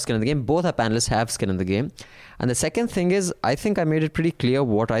panel didn't have skin in the game. Both our panelists have skin in the game. And the second thing is, I think I made it pretty clear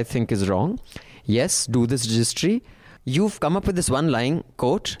what I think is wrong. Yes, do this registry. You've come up with this one line,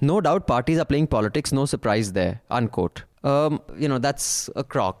 quote, no doubt parties are playing politics, no surprise there, unquote. That's a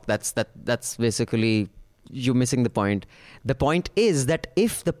crock. That's basically you missing the point. The point is that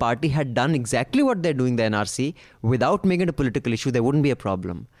if the party had done exactly what they're doing, the NRC, without making it a political issue, there wouldn't be a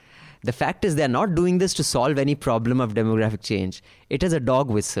problem. The fact is they're not doing this to solve any problem of demographic change. It is a dog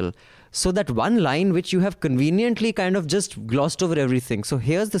whistle. So that one line which you have conveniently kind of just glossed over everything. So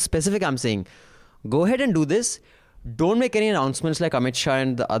here's the specific I'm saying. Go ahead and do this. Don't make any announcements like Amit Shah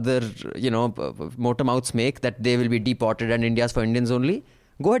and the other, motor mouths make, that they will be deported and India's for Indians only.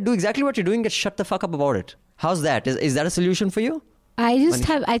 Go ahead, do exactly what you're doing, and shut the fuck up about it. How's that? Is that a solution for you?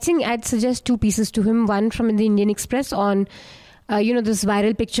 I think I'd suggest 2 pieces to him. One from the Indian Express on this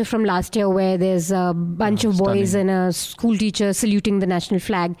viral picture from last year where there's a bunch of boys and a school teacher saluting the national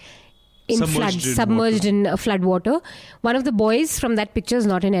flag submerged in flood water. One of the boys from that picture is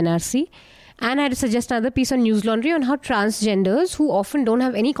not in NRC. And I had to suggest another piece on News Laundry on how transgenders, who often don't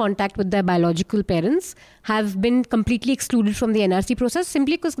have any contact with their biological parents, have been completely excluded from the NRC process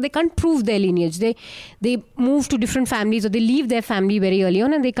simply because they can't prove their lineage. They move to different families, or they leave their family very early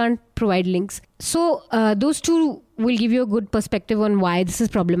on, and they can't provide links. So those 2 will give you a good perspective on why this is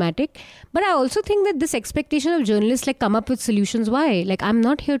problematic. But I also think that this expectation of journalists come up with solutions. Why? I'm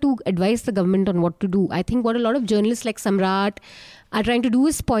not here to advise the government on what to do. I think what a lot of journalists like Samrat are trying to do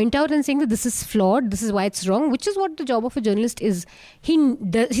is point out and saying that this is flawed, this is why it's wrong, which is what the job of a journalist is.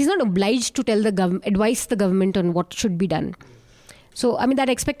 He's not obliged to tell advise the government on what should be done. So, that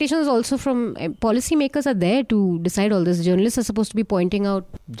expectation is also from policymakers are there to decide all this. Journalists are supposed to be pointing out.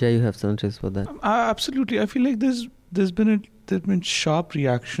 Jay, you have some tips for that? Absolutely. I feel like there's been there've been sharp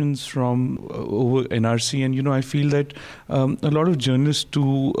reactions from over NRC, and I feel that a lot of journalists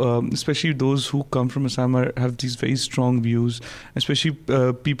too, especially those who come from Assam, have these very strong views. Especially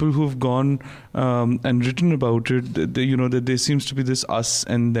people who have gone and written about it. That there seems to be this us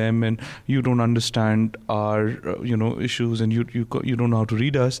and them, and you don't understand our issues, and you don't know how to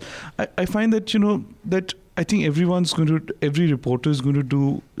read us. I find that that I think every reporter is going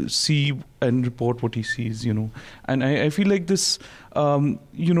to see and report what he sees, and I feel like this,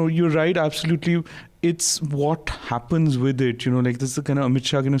 you're right, absolutely. It's what happens with it, like this is the kind of Amit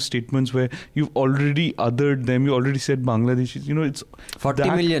Shah kind of statements where you've already othered them, you already said Bangladeshis, it's 40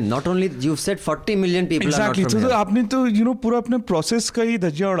 million, not only you've said 40 million people exactly. are not from here. आपने तो पूरा अपने process का ही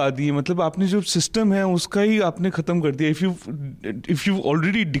धज्जियां उड़ा दी है, मतलब आपने जो सिस्टम है उसका ही आपने खत्म कर दिया. If you've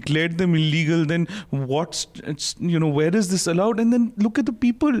already declared them illegal, then where is this allowed? And then look at the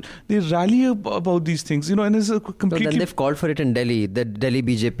people, they rally about these things, and it's a completely. So then they've called for it in Delhi, the Delhi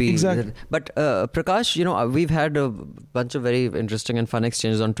BJP. Exactly. But Prakash, we've had a bunch of very interesting and fun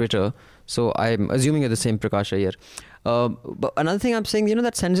exchanges on Twitter. So I'm assuming you're the same Prakash Iyer. But another thing I'm saying,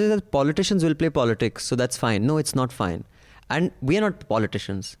 that sense is that politicians will play politics. So that's fine. No, it's not fine. And we are not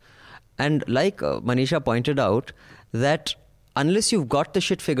politicians. And like Manisha pointed out, that unless you've got the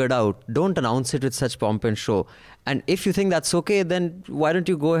shit figured out, don't announce it with such pomp and show. And if you think that's okay, then why don't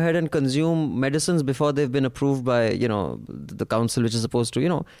you go ahead and consume medicines before they've been approved by, the council, which is supposed to,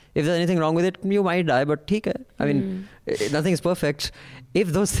 if there's anything wrong with it, you might die, but theek hai. I mean, nothing is perfect.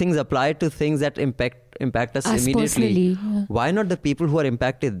 If those things apply to things that impact us immediately, why not the people who are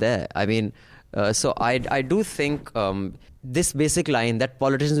impacted there? I mean, so I do think this basic line that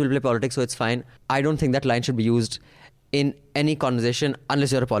politicians will play politics, so it's fine. I don't think that line should be used in any conversation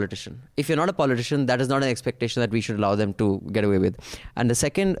unless you're a politician. If you're not a politician, that is not an expectation that we should allow them to get away with. And the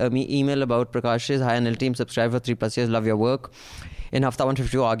second email about Prakash is, hi NL team, subscribe for 3+ years, love your work. In Hafta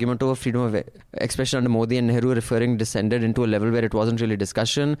 152, argument over freedom of expression under Modi and Nehru referring descended into a level where it wasn't really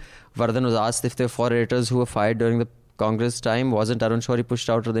discussion. Vardhan was asked if there were 4 editors who were fired during the Congress time. Wasn't Arun Shourie pushed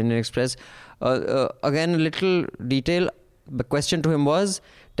out of the Indian Express? Again, a little detail. The question to him was,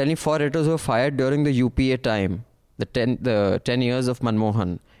 telling 4 editors who were fired during the UPA time. The 10 years of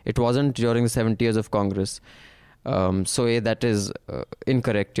Manmohan. It wasn't during the 70 years of Congress. So that is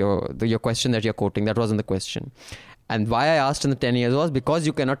incorrect. Your question that you're quoting, that wasn't the question. And why I asked in the 10 years was because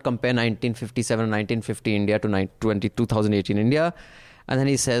you cannot compare 1957 and 1950 India to 2018 India. And then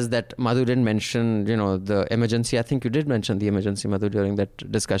he says that Madhu didn't mention, the emergency. I think you did mention the emergency, Madhu, during that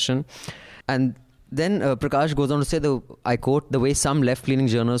discussion. And then Prakash goes on to say, I quote, the way some left-leaning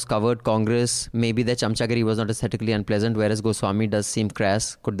journals covered Congress, maybe their chamchagiri was not aesthetically unpleasant, whereas Goswami does seem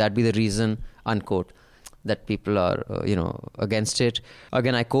crass. Could that be the reason, unquote, that people are, against it?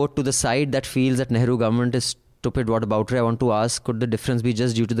 Again, I quote, to the side that feels that Nehru government is stupid, what about it? I want to ask, could the difference be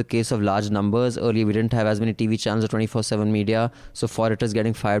just due to the case of large numbers? Earlier, we didn't have as many TV channels or 24/7 media, so 4 editors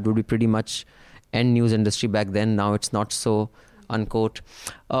getting fired would be pretty much end news industry back then. Now it's not so, unquote.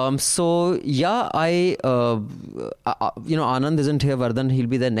 So yeah, Anand isn't here, Vardhan, he'll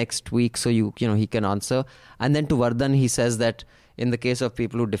be there next week, so he can answer. And then to Vardhan, he says that in the case of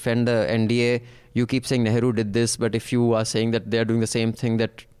people who defend the NDA, you keep saying Nehru did this, but if you are saying that they're doing the same thing,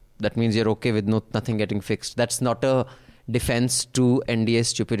 that means you're okay with nothing getting fixed. That's not a defense to NDA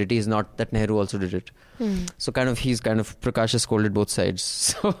stupidity, is not that Nehru also did it. So Prakash has scolded both sides.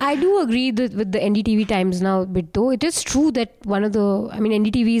 So I do agree with the NDTV Times now a bit, though. It is true that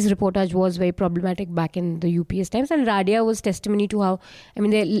NDTV's reportage was very problematic back in the UPS times, and Radia was testimony to how,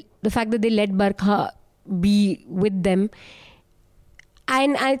 the fact that they let Barkha be with them.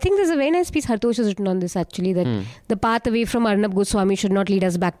 And I think there's a very nice piece Hartosh has written on this, actually, that the path away from Arnab Goswami should not lead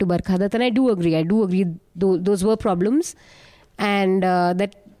us back to Barkha Dutt. And I do agree. Those were problems. And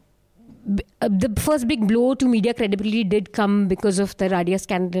that the first big blow to media credibility did come because of the Radia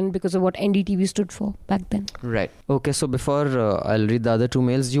scandal and because of what NDTV stood for back then. Right. Okay, so before I'll read the other 2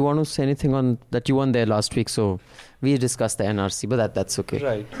 mails, do you want to say anything on that? You weren't there last week, so we discussed the NRC, but that's okay.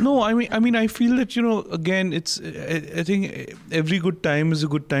 Right. No, I feel that, again, I think every good time is a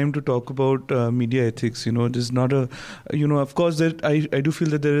good time to talk about media ethics. It is not a, of course, that I do feel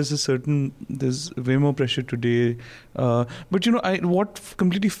that there's way more pressure today. But, what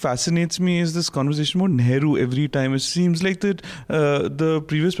completely fascinates me is this conversation about Nehru every time. It seems like that the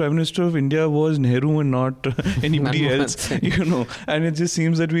previous Prime Minister of India was Nehru and not anybody else, and it just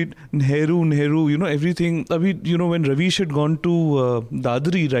seems that Nehru, everything. When Ravish had gone to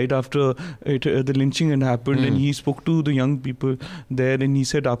Dadri right after the lynching had happened, and he spoke to the young people there, and he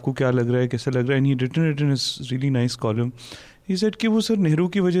said, "Aapko kya lag raha hai, kaisa lag raha hai?" And he'd written it in his really nice column. he said कि वो sir Nehru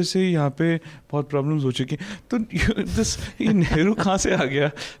की वजह से यहाँ पे बहुत problems हो चुकी हैं. तो ये नेहरू कहाँ से आ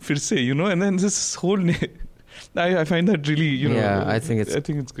गया फिर से, you know, and then this whole I find that really, you know, yeah, I think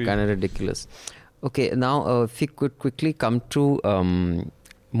it's great. Kind of ridiculous. Okay, now if we could quickly come to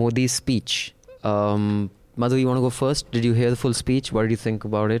Modi's speech. Madhu, you want to go first? Did you hear the full speech? What did you think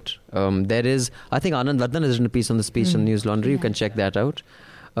about it? There is, I think Anand Vardhan has written a piece on the speech on News Laundry. You can check that out.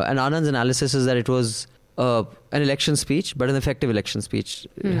 And Anand's analysis is that it was an election speech, but an effective election speech.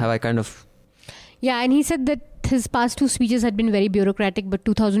 Have I kind of... Yeah, and he said that his past two speeches had been very bureaucratic, but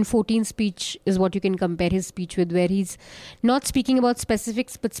 2014 speech is what you can compare his speech with, where he's not speaking about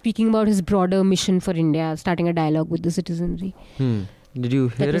specifics, but speaking about his broader mission for India, starting a dialogue with the citizenry. Did you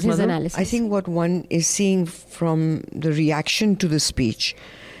hear that was it, his Madhu? analysis. I think what one is seeing from the reaction to the speech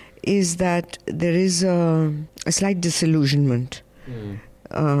is that there is a slight disillusionment.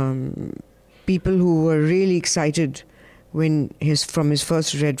 People who were really excited from his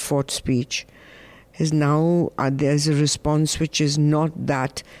first Red Fort speech is now there's a response which is not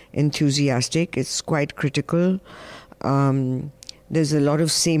that enthusiastic. It's quite critical. There's a lot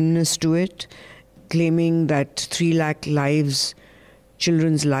of sameness to it, claiming that 3 lakh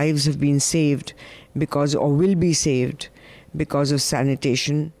children's lives have been saved or will be saved because of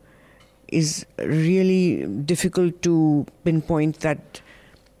sanitation is really difficult to pinpoint that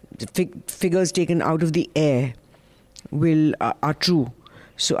the figures taken out of the air are true.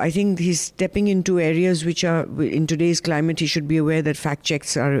 So I think he's stepping into areas which are, in today's climate, he should be aware that fact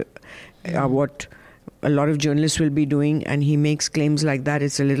checks are what a lot of journalists will be doing, and he makes claims like that.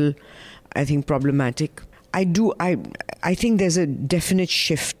 It's a little, I think, problematic. I think there's a definite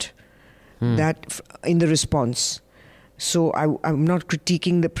shift that in the response. So I'm not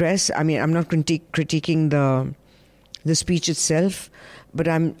critiquing the press. I mean, I'm not critiquing the speech itself, but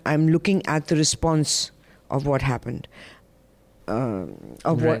I'm looking at the response of what happened.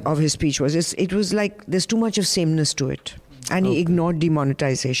 Of his speech was. It was like there's too much of sameness to it. And he ignored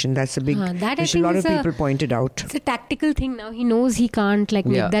demonetization. That's a big, which a lot of people pointed out. It's a tactical thing now. He knows he can't make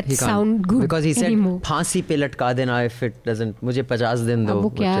that sound good because he said, anymore. "Phansi pe latka dena if it doesn't. Mujhe 50 din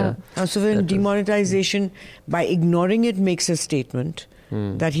do." So when demonetization, by ignoring it, makes a statement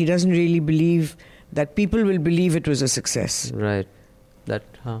that he doesn't really believe that people will believe it was a success. Right.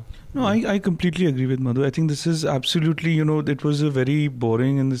 No, I completely agree with Madhu. I think this is absolutely, it was a very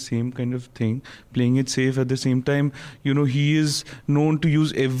boring and the same kind of thing, playing it safe. At the same time, he is known to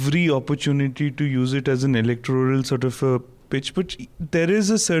use every opportunity to use it as an electoral sort of a pitch. But there is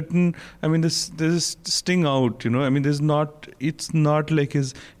a certain, there's a sting out, it's not like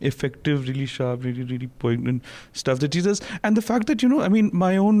his effective, really sharp, really, really poignant stuff that he does. And the fact that,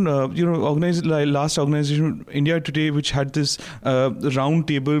 my own, last organization, India Today, which had this round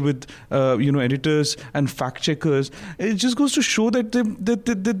table with, editors and fact checkers, it just goes to show that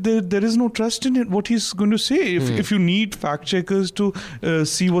there is no trust in it, what he's going to say. If you need fact checkers to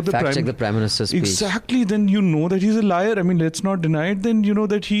see what the fact check the Prime Minister's speech. Exactly, then you know that he's a liar. Let's not deny it. Then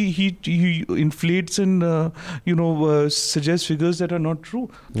that he inflates and suggests figures that are not true.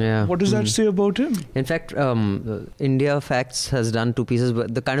 Yeah. What does that say about him? In fact, India Facts has done 2 pieces.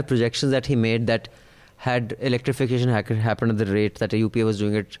 But the kind of projections that he made that had electrification happened at the rate that the UPA was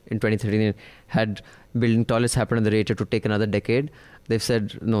doing it in 2013, had building toilets happen at the rate it would take another decade. They've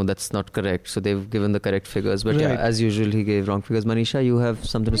said, no, that's not correct. So they've given the correct figures. But yeah, as usual, he gave wrong figures. Manisha, you have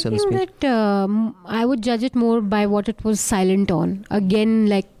something to say on the speech? I think that I would judge it more by what it was silent on. Again,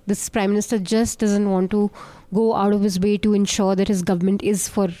 like this Prime Minister just doesn't want to go out of his way to ensure that his government is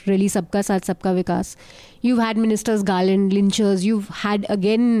for really Sabka Saath, Sabka Vikas. You've had ministers garland lynchers. You've had,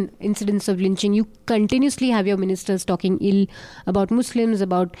 again, incidents of lynching. You continuously have your ministers talking ill about Muslims,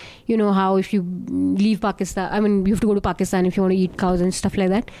 about, how if you leave Pakistan, you have to go to Pakistan if you want to eat cows and stuff like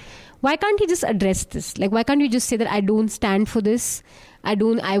that. Why can't he just address this? Like, why can't you just say that I don't stand for this?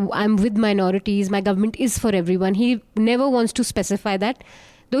 I'm with minorities. My government is for everyone. He never wants to specify that,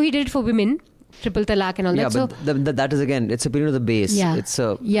 though he did it for women. Triple talaq and all that. Yeah, but that is, again, it's appealing to the base. Yeah.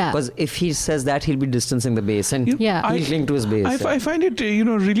 Because if he says that, he'll be distancing the base and he'll cling to his base. I find it,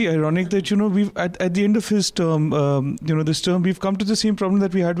 really ironic that, we've at the end of his term, this term, we've come to the same problem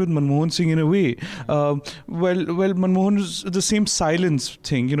that we had with Manmohan Singh in a way. Manmohan is the same silence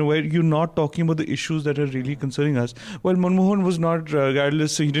thing, where you're not talking about the issues that are really concerning us. Well, Manmohan was not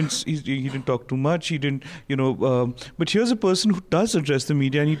guileless, so he didn't talk too much. He didn't, but here's a person who does address the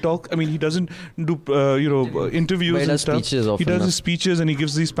media, and he doesn't do interviews and stuff. He does his speeches and he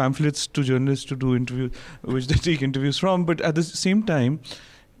gives these pamphlets to journalists to do interviews, which they take interviews from. But at the same time,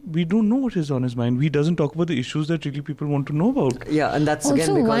 we don't know what is on his mind. He doesn't talk about the issues that really people want to know about. Yeah, and that's Also,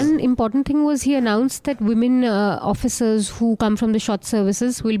 again because one important thing was he announced that women officers who come from the short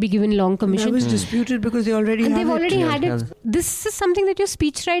services will be given long That commission. was disputed because they already And have they've it. already had Yeah. it. This is something that your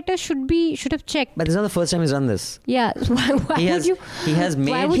speechwriter should have checked. but this is not the first time he's done this. Yeah, so why He would has you? he has why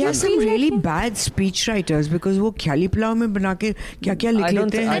made would He you has some feel like really him? bad speech writers because वो ख्याली पुलाव में बना के क्या-क्या लिख I don't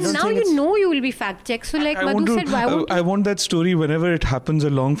लेते think- हैं. I And don't now think you it's- know you will be fact checked. So like Madhu said, why would I want that story whenever it happens, a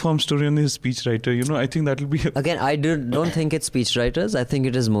long form story on his speechwriter. You know, I think that will be. Again, I don't think it's speechwriters. I think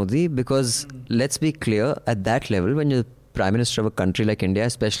it is Modi because let's be clear, at that level, when you're Prime Minister of a country like India,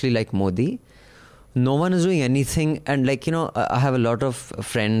 especially like Modi, no one is doing anything. And like, you know, I have a lot of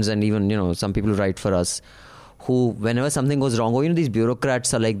friends and even, you know, some people who write for us who, whenever something goes wrong, you know, these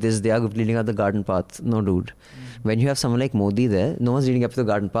bureaucrats are like this, they are leading up the garden path. No, dude. When you have someone like Modi there, no one's leading up to the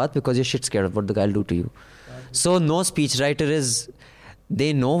garden path because you're shit scared of what the guy will do to you. So no speechwriter is,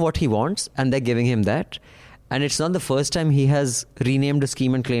 they know what he wants and they're giving him that. And it's not the first time he has renamed a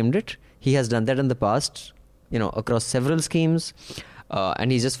scheme and claimed it. He has done that in the past, you know, across several schemes.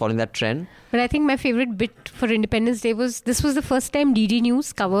 And he's just following that trend. But I think my favorite bit for Independence Day was this was the first time DD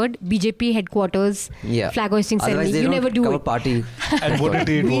News covered BJP headquarters flag hoisting Otherwise, ceremony. they You don't never do cover it. party. And what a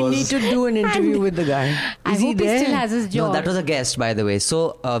day it We was. need to do an interview with the guy. I Is he hope there? he still has his job. No, that was a guest, by the way.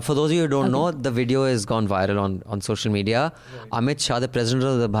 So, for those of you who don't know, the video has gone viral on social media. Right. Amit Shah, the president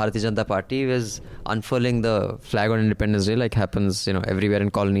of the Bharatiya Janata Party, was unfurling the flag on Independence Day, like happens, you know, everywhere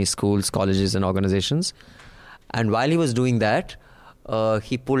in colonies, schools, colleges, and organizations. And while he was doing that,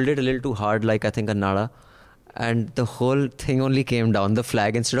 he pulled it a little too hard, like I think a nada. And the whole thing only came down. The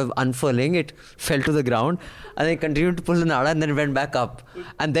flag, instead of unfurling, it fell to the ground. And then continued to pull the nada and then went back up.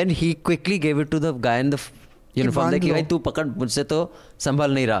 And then he quickly gave it to the guy in the uniform. Like, "Bhai, tu pakad, mujhse to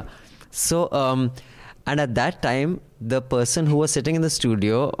sambhal nahi raha." So, and at that time, the person who was sitting in the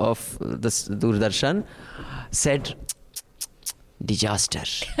studio of this Doordarshan said, "Disaster."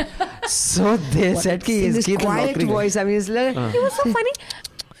 So they said ki In this iski to quiet naukri gayi. voice, I mean, it's like, It was so funny.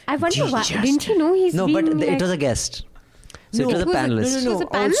 I wonder why. Didn't you know he's No, been but like, it was a guest. So No, it was a who's it? panelist. No, was a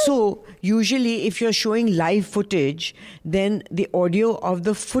panel? Also, usually if you're showing live footage, then the audio of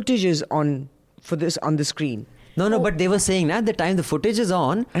the footage is on the screen. No, but they were saying at the time the footage is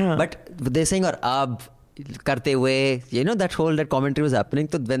on, Uh-huh. but they're saying or ab karte hue, you know, that commentary was happening.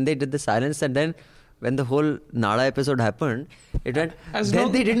 So when they did the silence and then when the whole Nada episode happened, it went.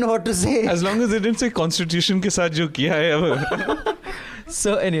 Then they didn't know what to say. As long as they didn't say Constitution ke saath jo kiya hai.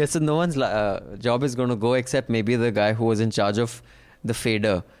 So anyway, so no one's job is going to go except maybe the guy who was in charge of the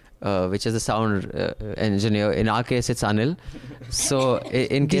fader, which is the sound engineer. In our case, it's Anil. So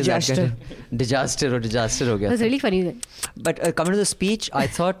in case disaster ho It was gaya. really funny then. But coming to the speech, I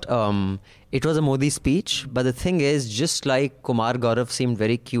thought it was a Modi speech. But the thing is, just like Kumar Gaurav seemed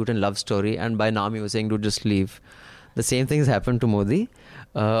very cute and love story, and by now he was saying, "Dude, just leave." The same things happened to Modi.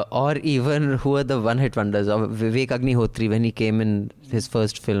 Or even who are the one-hit wonders of Vivek Agnihotri when he came in his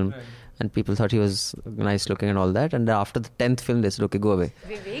first film, and people thought he was nice looking and all that, and after the 10th film they said, "Okay, go away."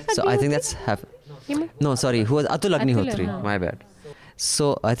 So I think that's no, sorry, who was Atul Agnihotri? My bad. So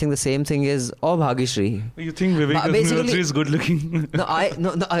I think the same thing is Bhagyashree. You think Vivek Agnihotri is good looking? I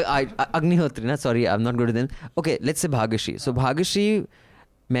Agnihotri, na, sorry, I'm not good with him. Okay, let's say Bhagyashree. So Bhagyashree,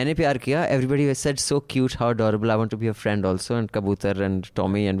 मैंने प्यार किया. Everybody has said so cute, how adorable. I want to be a friend also, and Kabutar and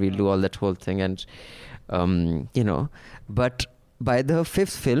Tommy, and we'll do all that whole thing. And you know, but by the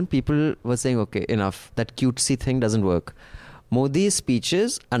 5th film, people were saying, okay, enough. That cutesy thing doesn't work. Modi's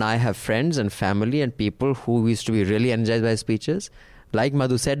speeches, and I have friends and family and people who used to be really energized by his speeches. Like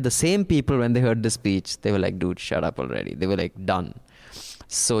Madhu said, the same people, when they heard the speech, they were like, "Dude, shut up already." They were like, done.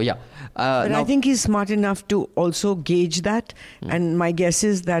 So yeah, But I think he's smart enough to also gauge that, and my guess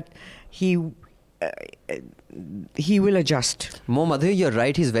is that he will adjust. Madhu, you're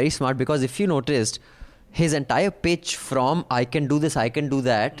right. He's very smart because if you noticed, his entire pitch from "I can do this, I can do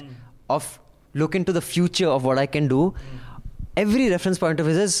that," of look into the future of what I can do, every reference point of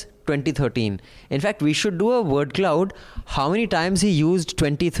his is 2013. In fact, we should do a word cloud. How many times he used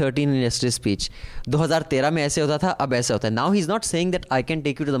 2013 in yesterday's speech? 2013 में ऐसे होता था, अब ऐसे होता है. Now he's not saying that I can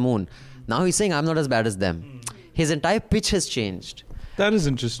take you to the moon. Now he's saying I'm not as bad as them. His entire pitch has changed. That is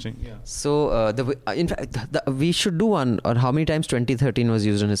interesting. Yeah. So in fact, we should do one on how many times 2013 was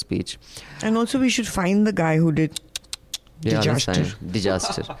used in his speech. And also we should find the guy who did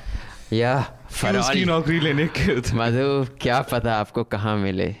Disaster. Yeah. उसकी नौकरी लेने के मधु क्या पता आपको कहाँ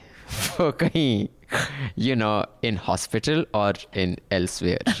मिले. वो कहीं in hospital or in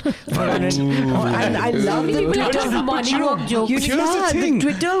elsewhere. And I love the People are Twitter. just morning walk jokes. Here's the thing.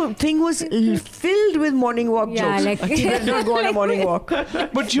 The Twitter thing was filled with morning walk Yeah, jokes. like- He did not go on a morning walk.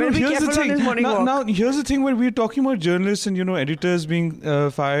 But Better be here's the careful on thing. his morning walk. Now, here's the thing where we're talking about journalists and editors being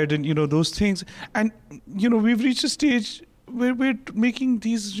fired and those things, and we've reached a stage where we're making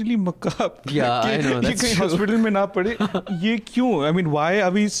these really macabre. Yeah, I know, that's ये कहीं true. hospital में ना पड़े. ये क्यों? I mean, why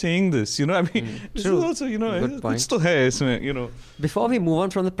are we saying this? This is true. also Good point. कुछ तो है इसमें. Before we move on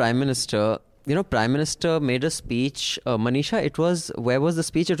from the Prime Minister, Prime Minister made a speech. Manisha, where was the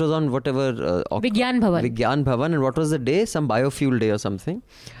speech? It was on whatever... Vigyan Bhavan. Vigyan Bhavan. And what was the day? Some biofuel day or something.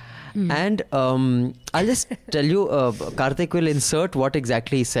 And I'll just tell you, Karthik will insert what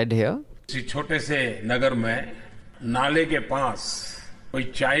exactly he said here. इसी छोटे से नगर में नाले के पास कोई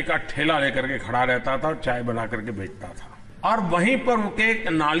चाय का ठेला लेकर के खड़ा रहता था और चाय बना करके बेचता था और वहीं पर उनके एक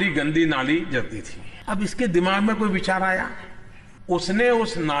नाली गंदी नाली जाती थी। अब इसके दिमाग में कोई विचार आया, उसने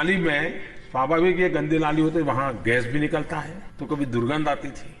उस नाली में, स्वाभाविक ये गंदी नाली होती, वहां गैस भी निकलता है तो कभी दुर्गंध आती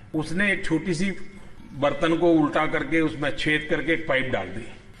थी, उसने एक छोटी सी बर्तन को उल्टा करके उसमें छेद करके एक पाइप डाल दी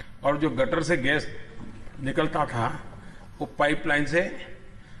और जो गटर से गैस निकलता था वो पाइपलाइन से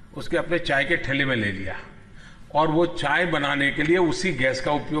उसके अपने चाय के ठेले में ले लिया और वो चाय बनाने के लिए उसी गैस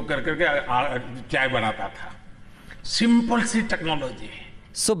का उपयोग कर करके चाय बनाता था। Simple C technology.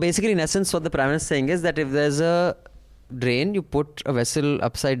 So basically, in essence, what the Prime Minister is saying is that if there's a drain, you put a vessel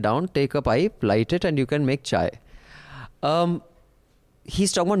upside down, take a pipe, light it, and you can make chai.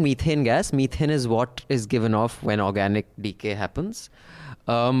 He's talking about methane gas. Methane is what is given off when organic decay happens.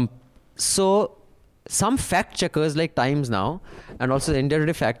 So some fact checkers like Times Now and also the India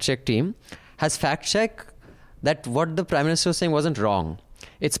Today fact check team has fact checked that what the Prime Minister was saying wasn't wrong.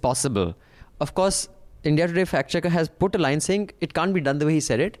 It's possible. Of course, India Today fact checker has put a line saying it can't be done the way he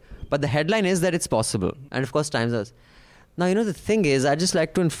said it, but the headline is that it's possible. And of course, Times does. Now, the thing is, I'd just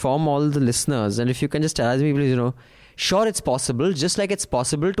like to inform all the listeners, and if you can just tell us, please, sure, it's possible, just like it's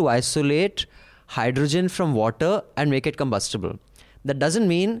possible to isolate hydrogen from water and make it combustible. That doesn't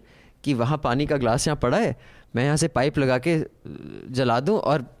mean कि वहाँ पानी का glass यहाँ पड़ा है, मैं यहाँ से पाइप लगा के जला दूँ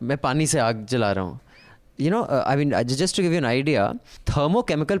और मैं पानी से आग जला रहा हूँ. Just to give you an idea,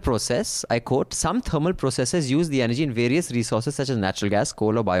 thermochemical process, I quote, some thermal processes use the energy in various resources such as natural gas,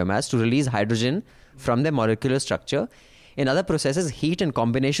 coal or biomass to release hydrogen from their molecular structure. In other processes, heat in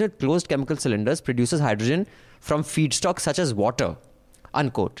combination with closed chemical cylinders produces hydrogen from feedstocks such as water,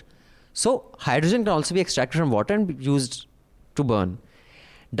 unquote. So, hydrogen can also be extracted from water and be used to burn.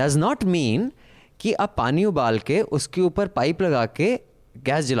 Does not mean कि आप पानी उबाल के उसके ऊपर pipe लगा के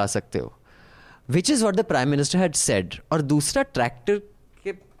gas जला सकते हो. Which is what the Prime Minister had said. और दूसरा, ट्रैक्टर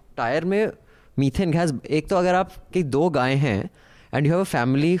के टायर में मीथेन गैस, एक तो अगर आप कि 2 गायें हैं and you have a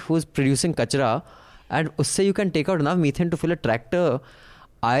family who is producing कचरा and उससे you can take out enough methane to fill a tractor,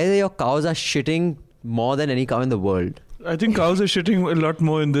 either your cows are shitting more than any cow in the world. I think cows are shitting a lot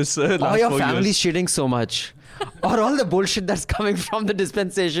more in this last 4 or years. your family's shitting so much. Or all the bullshit that's coming from the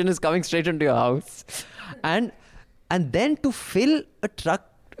dispensation is coming straight into your house. And then to fill a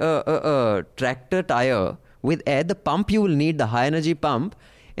tractor tire with air, the pump you will need, the high energy pump,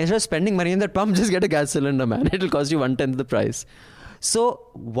 instead of spending money on that pump, just get a gas cylinder, man. It'll cost you 1/10 the price. So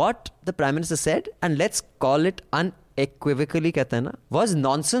what the Prime Minister said, and let's call it unequivocally, was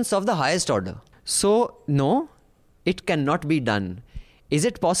nonsense of the highest order. So no, it cannot be done. Is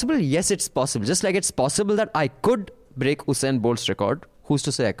it possible? Yes, it's possible. Just like it's possible that I could break Usain Bolt's record. Who's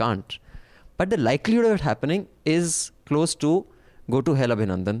to say I can't? But the likelihood of it happening is close to go to hell,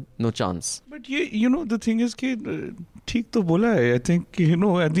 Abhinandan. No chance. But the thing is कि ठीक तो बोला है. I think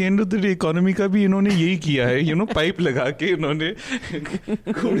at the end of the day economy का भी इन्होंने यही किया है. Pipe लगा के इन्होंने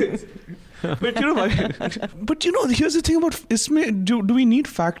but here's the thing about इसमें do we need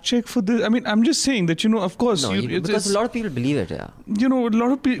fact check for this? I mean, I'm just saying that of course No, because a lot of people believe it. Yeah. A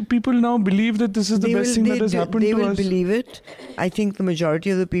lot of people now believe that this is the best thing that has happened to us. They will believe it. I think the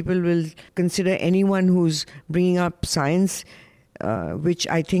majority of the people will consider anyone who's bringing up science, which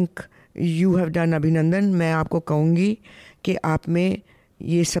I think you have done, Abhinandan. मैं आपको कहूँगी कि आप में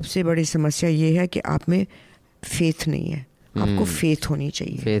ये सबसे बड़ी समस्या ये है कि आप में faith नहीं है. आपको faith होनी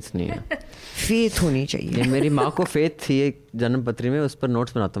चाहिए. Faith नहीं है. Faith होनी चाहिए. मेरी माँ को faith थी एक जन्म पत्री में, उस पर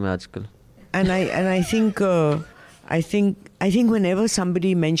notes बनाता हूँ मैं आजकल. And I think whenever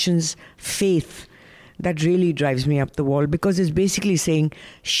somebody mentions faith, that really drives me up the wall, because it's basically saying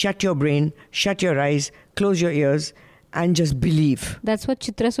shut your brain, shut your eyes, close your ears, and just believe. That's what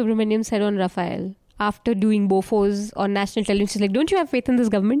Chitra Subramaniam said on Rafael after doing Bofos on national television. She's like, don't you have faith in this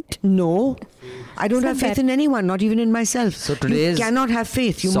government? No, I don't have faith in anyone, not even in myself. So today's you cannot have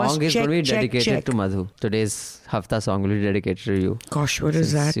faith. You must song is check, going to be check, dedicated check. to Madhu. Today's Hafta song will be dedicated to you. Gosh, what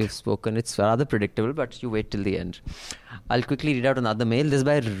is Since that? You've spoken. It's rather predictable, but you wait till the end. I'll quickly read out another mail. This is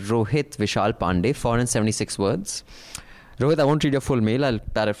by Rohit Vishal Pandey, 476 words. Rohit, I won't read your full mail. I'll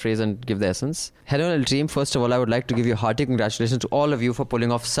paraphrase and give the essence. Hello, little team. First of all, I would like to give you hearty congratulations to all of you for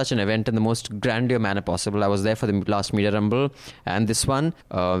pulling off such an event in the most grandeur manner possible. I was there for the last Media Rumble and this one.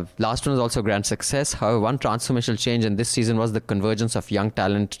 Last one was also a grand success. However, one transformational change in this season was the convergence of young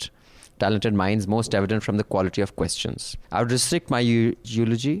talented minds, most evident from the quality of questions. I would restrict my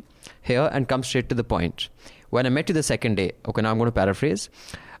eulogy here and come straight to the point. When I met you the second day, okay, now I'm going to paraphrase.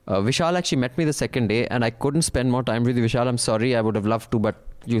 Vishal actually met me the second day and I couldn't spend more time with you. Vishal, I'm sorry, I would have loved to, but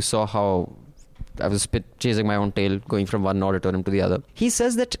you saw how I was chasing my own tail, going from one auditorium to the other. He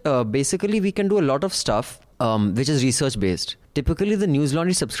says that basically we can do a lot of stuff which is research based. Typically the News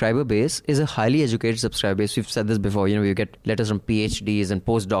Laundry subscriber base is a highly educated subscriber base. We've said this before, we get letters from PhDs and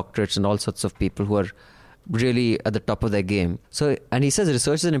postdoctorates and all sorts of people who are really at the top of their game. So, and he says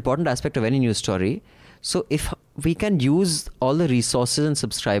research is an important aspect of any news story. So if we can use all the resources and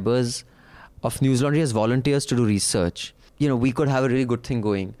subscribers of News Laundry as volunteers to do research, we could have a really good thing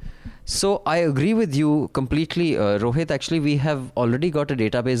going. So I agree with you completely, Rohit. Actually, we have already got a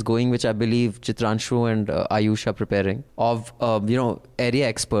database going, which I believe Chitranshu and Ayush are preparing, of area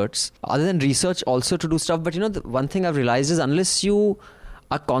experts. Other than research, also to do stuff. But the one thing I've realized is unless you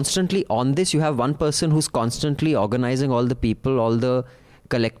are constantly on this, you have one person who's constantly organizing all the people, all the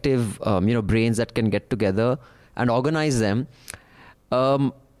collective brains that can get together and organize them.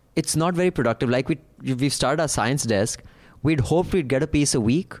 It's not very productive. Like we've started our science desk. We'd hoped we'd get a piece a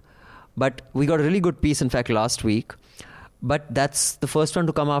week, but we got a really good piece in fact last week, but that's the first one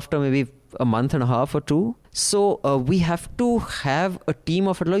to come after maybe a month and a half or two. So we have to have a team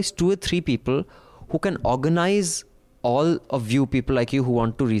of at least 2 or 3 people who can organize all of you people like you who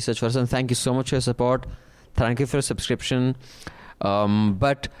want to research for us. And thank you so much for your support. Thank you for your subscription.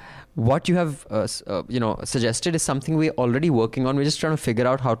 But what you have, suggested is something we're already working on. We're just trying to figure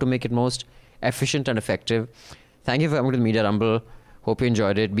out how to make it most efficient and effective. Thank you for coming to the Media Rumble. Hope you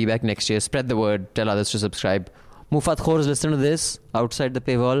enjoyed it. Be back next year. Spread the word. Tell others to subscribe. Mufat Khors, listen to this outside the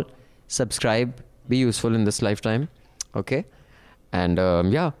paywall. Subscribe. Be useful in this lifetime. Okay? And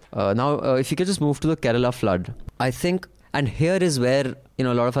now if you could just move to the Kerala flood. I think, and here is where a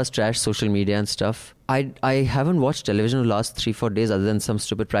lot of us trash social media and stuff. I haven't watched television in the last 3-4 days other than some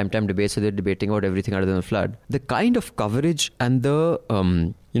stupid primetime debates where they're debating about everything other than the flood. The kind of coverage and the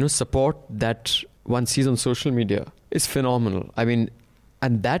support that one sees on social media is phenomenal. I mean,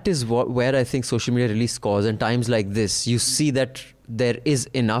 and that is where I think social media really scores. And times like this, you see that there is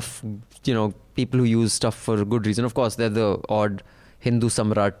enough, people who use stuff for a good reason. Of course, they're the odd Hindu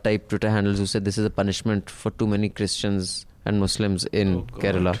Samrat type Twitter handles who said this is a punishment for too many Christians and Muslims in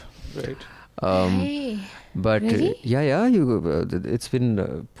Kerala. Right. But really? It's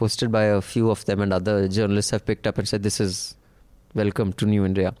been posted by a few of them, and other journalists have picked up and said this is welcome to New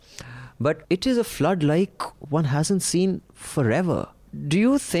India. But it is a flood like one hasn't seen forever. Do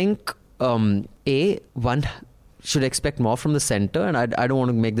you think one should expect more from the centre? And I don't want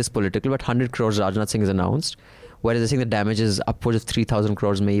to make this political, but 100 crores Rajnath Singh has announced, whereas I think the damage is upwards of 3,000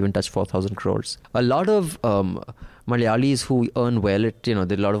 crores, may even touch 4,000 crores. A lot of Malayalis who earn well, there are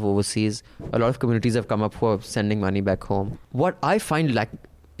a lot of overseas, a lot of communities have come up who are sending money back home. What I find like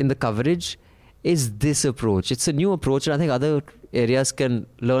in the coverage is this approach. It's a new approach, and I think other areas can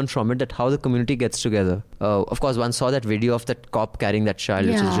learn from it, that how the community gets together. Of course, one saw that video of that cop carrying that child,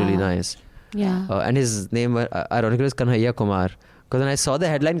 which is really nice. Yeah. And his name, ironically, is Kanhaiya Kumar. Because when I saw the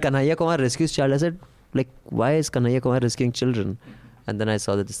headline, Kanhaiya Kumar rescues child, I said, why is Kanhaiya Kumar rescuing children? And then I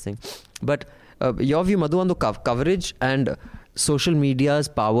saw that this thing. But your view, Madhu, on the coverage and social media's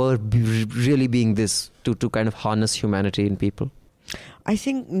power really being this to kind of harness humanity in people? I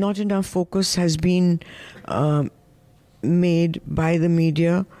think not enough focus has been made by the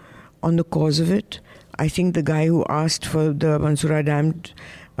media on the cause of it. I think the guy who asked for the Bansura Dam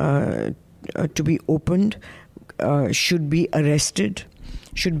to be opened should be arrested,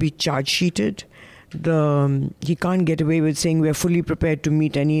 should be charge sheeted. He can't get away with saying we're fully prepared to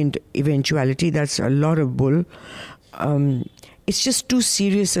meet any eventuality. That's a lot of bull. It's just too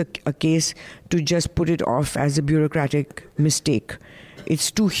serious a case to just put it off as a bureaucratic mistake. It's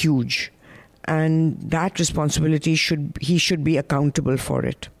too huge. And that responsibility he should be accountable for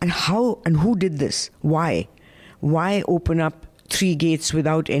it. And how and who did this? Why? Why open up 3 gates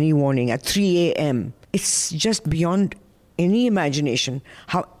without any warning at 3 a.m.? It's just beyond any imagination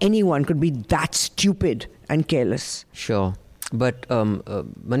how anyone could be that stupid and careless. Sure. But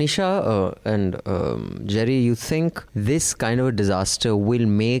Manisha and Jerry, you think this kind of a disaster will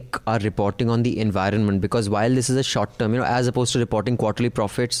make our reporting on the environment? Because while this is a short term, as opposed to reporting quarterly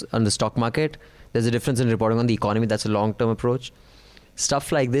profits on the stock market, there's a difference in reporting on the economy. That's a long term approach.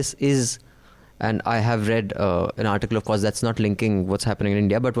 Stuff like this is, and I have read an article, of course, that's not linking what's happening in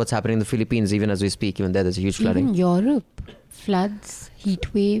India, but what's happening in the Philippines, even as we speak. Even there's a huge flooding. Even Europe, floods,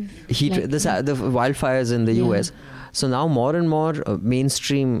 heat wave. The wildfires in the US. So now more and more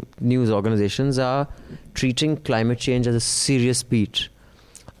mainstream news organizations are treating climate change as a serious beat.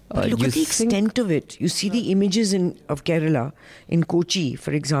 But look at the extent of it. You see the images of Kerala, in Kochi,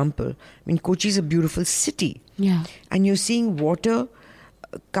 for example. I mean, Kochi is a beautiful city. Yeah. And you're seeing water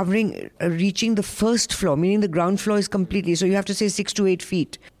reaching the first floor, meaning the ground floor is completely, so you have to say 6 to 8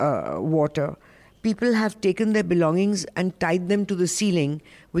 feet water. People have taken their belongings and tied them to the ceiling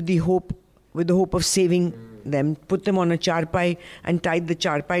with the hope of saving them, put them on a charpai and tied the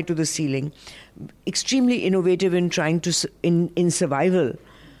charpai to the ceiling. Extremely innovative in trying to in survival.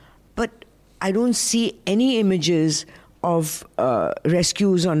 But I don't see any images of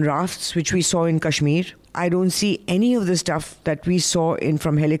rescues on rafts, which we saw in Kashmir. I don't see any of the stuff that we saw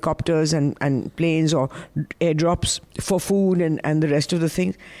from helicopters and planes or airdrops for food and the rest of the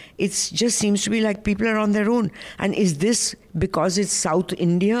things. It just seems to be like people are on their own. And is this because it's South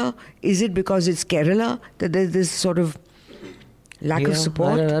India? Is it because it's Kerala that there's this sort of lack of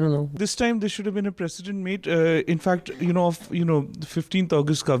support? I don't know. This time there should have been a precedent made. In fact, the 15th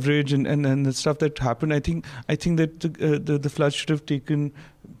August coverage and the stuff that happened. I think that the flood should have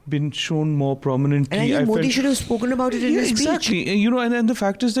been shown more prominently. And I think Modi should have spoken about it in his speech. Exactly. And the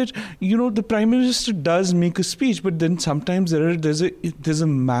fact is that the Prime Minister does make a speech, but then sometimes there's a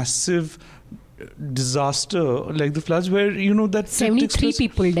massive disaster like the floods where that 73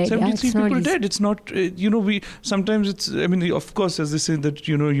 people dead. 73 people dead. It's not we sometimes it's, I mean, of course, as they say that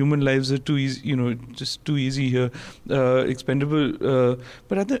human lives are too easy, just too easy here, expendable,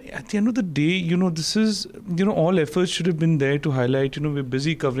 but at the end of the day, this is, all efforts should have been there to highlight, we're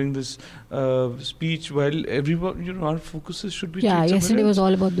busy covering this speech while everyone, our focuses should be yesterday was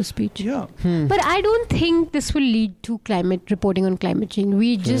all about the speech. But I don't think this will lead to reporting on climate change.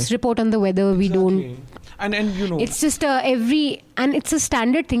 We just report on the weather. We don't. And it's just and it's a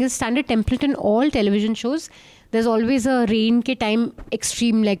standard thing, it's a standard template in all television shows. There's always a rain ke time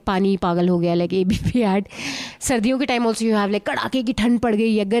extreme, like pani pagal ho gaya, like ABP ad. Sardiyon ke time also you have like kadake ki thand pad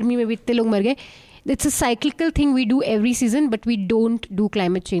gayi ya, garmi mein bhi itne log mar gaye. It's a cyclical thing we do every season, but we don't do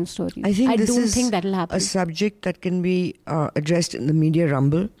climate change stories. I don't think that'll happen. A subject that can be addressed in the media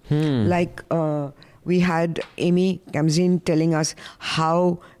rumble. Like we had Amy Kamzin telling us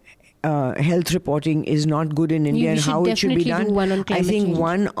how health reporting is not good in India and how it should be done. I think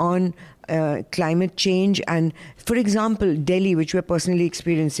one on climate change, and for example Delhi, which we're personally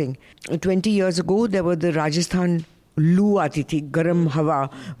experiencing. 20 years ago there were the Rajasthan loo aati thi, garam hawa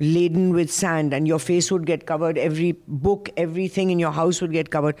laden with sand, and your face would get covered, every book, everything in your house would get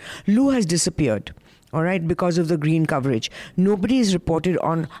covered. Loo has disappeared. All right, because of the green coverage. Nobody is reported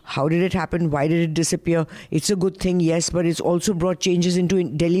on how did it happen, why did it disappear. It's a good thing, yes, but it's also brought changes into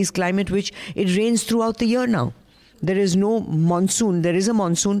Delhi's climate, which it rains throughout the year now. There is no monsoon. There is a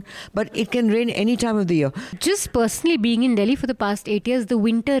monsoon, but it can rain any time of the year. Just personally being in Delhi for the past 8 years, the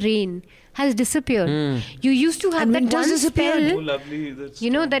winter rain has disappeared. You used to have that one spell, oh, lovely.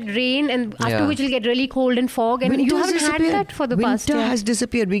 That rain, and after which it'll get really cold and fog, and you haven't had that for the past year. Winter has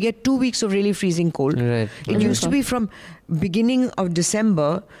disappeared. We get 2 weeks of really freezing cold. Right. It used to be from beginning of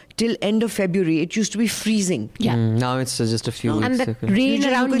December till end of February. It used to be freezing. Now it's just a few weeks. And the rain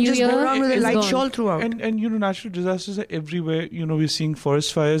around New Year just go around with a light gone. shawl throughout. And natural disasters are everywhere. We're seeing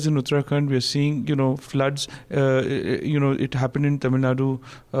forest fires in Uttarakhand. We're seeing floods. It happened in Tamil Nadu.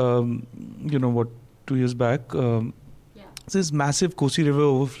 2 years back. This massive Kosi River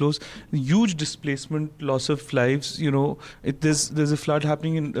overflows, huge displacement, loss of lives. There's a flood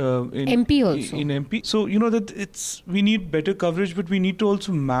happening in MP also. In MP. So that we need better coverage, but we need to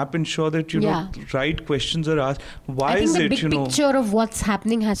also map, ensure that right questions are asked. Why is it? I think the big picture of what's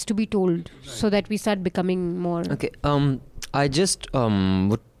happening has to be told, so that we start becoming more. Okay. I just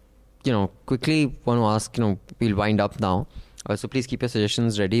would quickly want to ask. We'll wind up now. So please keep your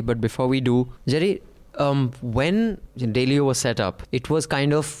suggestions ready. But before we do, Jerry, when Dailyo was set up, it was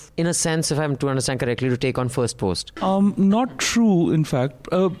kind of, in a sense, if I'm to understand correctly, to take on First Post. Not true, in fact.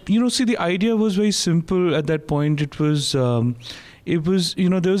 See, the idea was very simple at that point. It was there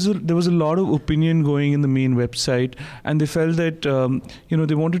was a lot of opinion going in the main website, and they felt that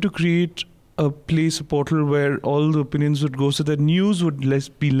they wanted to create a place, a portal where all the opinions would go, so that news would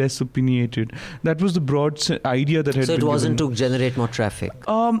be less opinionated. That was the broad idea that had So been it wasn't given. to generate more traffic.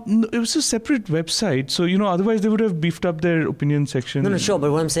 No, it was a separate website. So otherwise they would have beefed up their opinion section. No, sure.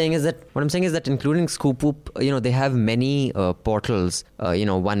 But what I'm saying is that including Scoop Whoop, they have many portals.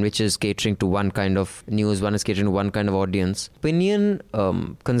 One which is catering to one kind of news, one is catering to one kind of audience. Opinion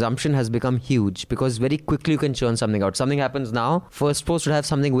consumption has become huge because very quickly you can churn something out. Something happens now, first post would have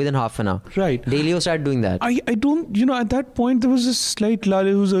something within half an hour. Right. Dailyo started doing that. I don't, at that point there was a slight lull.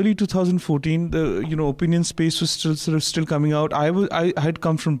 It was early 2014. The, opinion space was still coming out. I had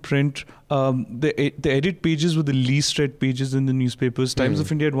come from print. The edit pages were the least read pages in the newspapers. Times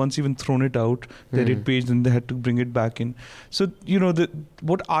of India had once even thrown it out, the edit page, and they had to bring it back in. So,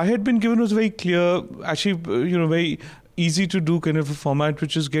 what I had been given was very clear, actually, very easy to do kind of a format,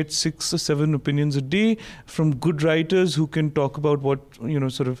 which is get 6 or 7 opinions a day from good writers who can talk about what,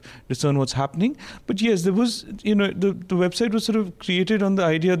 sort of discern what's happening. But yes, there was, the website was sort of created on the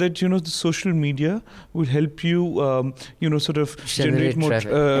idea that, the social media would help you, sort of generate more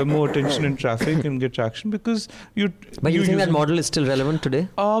attention and traffic and get traction because But you think that model is still relevant today?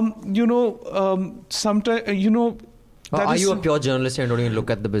 Sometimes, are you a pure journalist and don't even look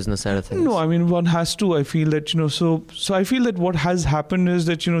at the business side of things? No, I mean, one has to. I feel that, so I feel that what has happened is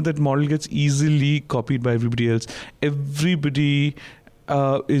that, that model gets easily copied by everybody else. Everybody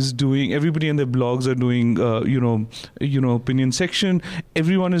everybody and their blogs are doing, opinion section.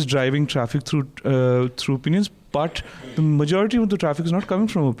 Everyone is driving traffic through opinions. But the majority of the traffic is not coming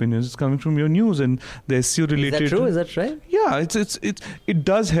from opinions. It's coming from your news and the SEO related. Is that true? Is that right? Yeah, it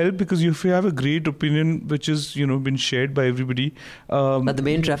does help because if you have a great opinion which is been shared by everybody. But the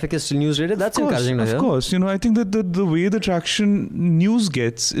main traffic is still news related. That's encouraging to hear. Of course, I think that the way the traction news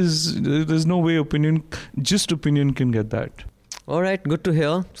gets is there's no way opinion can get that. All right, good to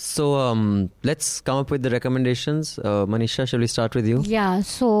hear. So let's come up with the recommendations. Manisha, shall we start with you? Yeah,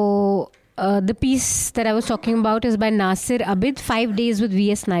 so the piece that I was talking about is by Nasir Abid, 5 Days with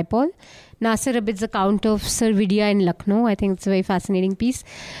V.S. Naipaul. Nasir Abid's account of Sir Vidya in Lucknow. I think it's a very fascinating piece.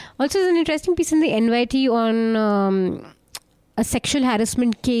 Also, there's an interesting piece in the NYT on a sexual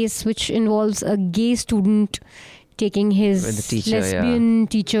harassment case which involves a gay student taking his lesbian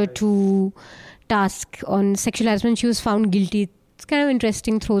teacher to task on sexual harassment. She was found guilty. It's kind of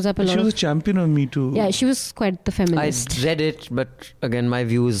interesting, throws up a lot. She was a champion on Me Too. Yeah, she was quite the feminist. I read it, but again, my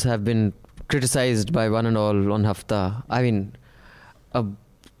views have been criticized by one and all on Hafta. I mean, a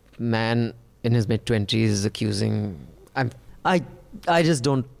man in his mid-20s accusing... I just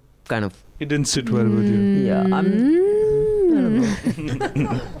don't kind of... It didn't sit well with you. Yeah, I don't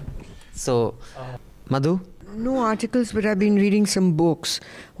know. So, Madhu? No articles, but I've been reading some books.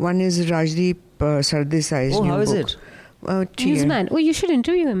 One is Rajdeep Sardesai's new book. How is it? Newsman. Oh, you should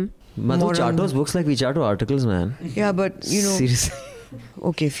interview him. Madhu Chatos books like we chato articles, man. Yeah, but Seriously.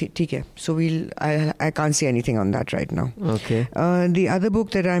 Okay, ठीक है. So I can't say anything on that right now. Okay. The other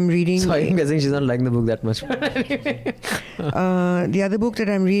book that I'm reading... So I'm guessing she's not liking the book that much. The other book that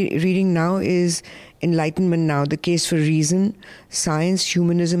I'm reading now is Enlightenment Now, The Case for Reason, Science,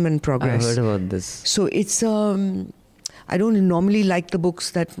 Humanism and Progress. I heard about this. So it's... I don't normally like the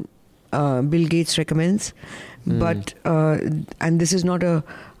books that Bill Gates recommends, but... and this is not a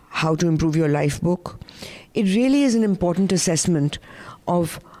how to improve your life book. It really is an important assessment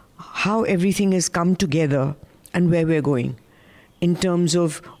of how everything has come together and where we're going in terms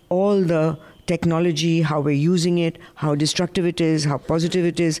of all the technology, how we're using it, how destructive it is, how positive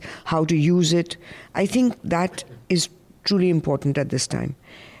it is, how to use it. I think that is truly important at this time.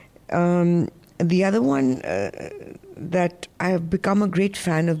 The other one that I have become a great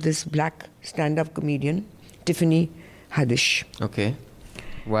fan of, this black stand-up comedian, Tiffany Haddish. Okay.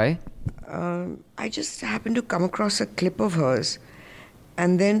 Why? I just happened to come across a clip of hers,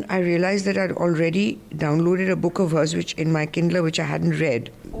 and then I realized that I'd already downloaded a book of hers in my Kindle, which I hadn't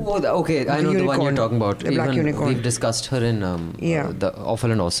read. Oh, okay. I know the one you're talking about. The Black Unicorn. We've discussed her in the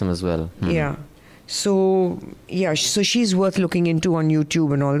Awful and Awesome as well. Yeah. So she's worth looking into on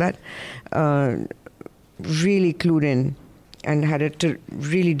YouTube and all that. Really clued in and had a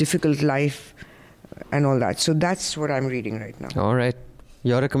really difficult life and all that. So that's what I'm reading right now. All right.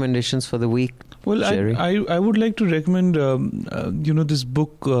 Your recommendations for the week? Well, I would like to recommend, this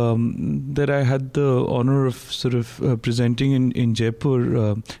book that I had the honor of sort of presenting in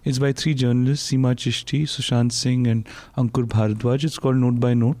Jaipur. It's by 3 journalists, Seema Chishti, Sushant Singh and Ankur Bharadwaj. It's called Note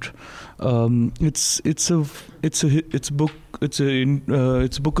by Note. It's a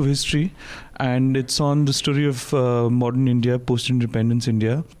book of history, and it's on the story of modern India, post-independence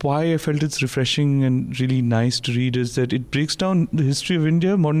India. Why I felt it's refreshing and really nice to read is that it breaks down the history of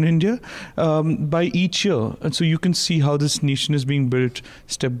India, modern India, by each year. And so you can see how this nation is being built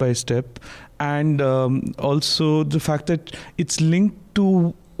step by step. And also the fact that it's linked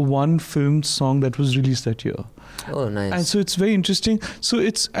to one film song that was released that year. Oh, nice. And so it's very interesting. So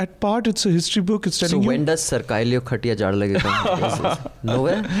it's at part, it's a history book. It's telling so when does Sarkailio Khatiya Jad Lage come?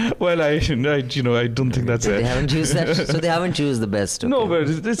 Nowhere? Well, I don't think that's They it. haven't used that. So they haven't used the best. Okay. No, but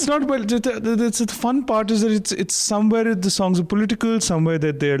it's not. Well, the fun part is that it's somewhere the songs are political, somewhere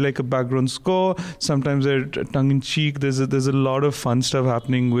that they're like a background score. Sometimes they're tongue in cheek. There's a lot of fun stuff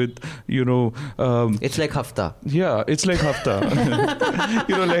happening with It's like Hafta. Yeah, it's like Hafta.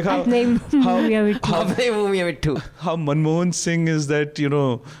 Like how how Manmohan Singh is that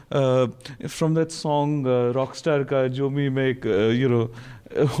from that song Rockstar ka jo bhi make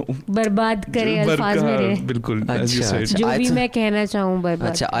बर्बाद करे अल्फाज मेरे बिल्कुल as you said. जो भी मैं कहना चाहूँ बर्बाद.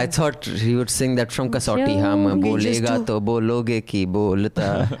 अच्छा, I thought he would sing that from Kasauti. हम बोलेगा तो बोलोगे कि बोलता.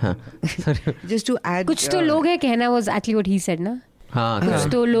 Just to add, कुछ तो लोग है कहना was actually what he said ना. हाँ,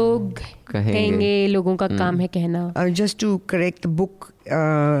 कुछ तो लोग कहेंगे, लोगों का काम है कहना. Just to correct, the book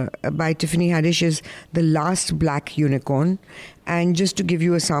by Tiffany Haddish is The Last Black Unicorn. And just to give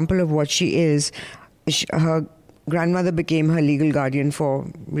you a sample of what she is, her grandmother became her legal guardian for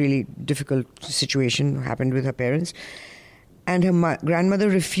really difficult situation happened with her parents. And her grandmother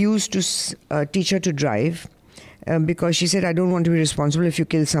refused to teach her to drive because she said, I don't want to be responsible if you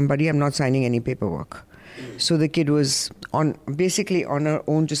kill somebody. I'm not signing any paperwork. So the kid was basically on her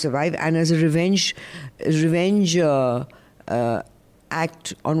own to survive, and as a revenge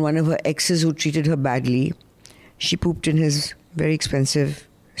act on one of her exes who treated her badly, she pooped in his very expensive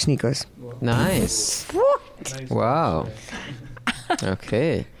sneakers. Nice. Wow.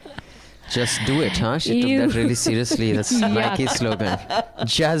 Okay. Just do it, huh? She took that really seriously. That's Nike's slogan.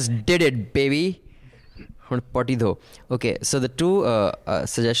 Just did it, baby. Potty though. Okay, so the two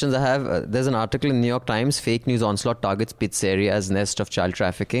suggestions I have, there's an article in New York Times, Fake News Onslaught Targets Pizzeria as Nest of Child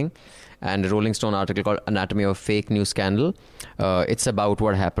Trafficking, and a Rolling Stone article called Anatomy of Fake News Scandal. It's about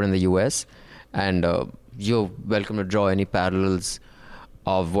what happened in the US, and you're welcome to draw any parallels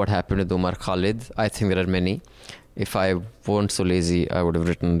of what happened with Umar Khalid. I think there are many. If I weren't so lazy, I would have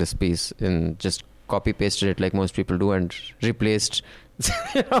written this piece and just copy-pasted it like most people do and replaced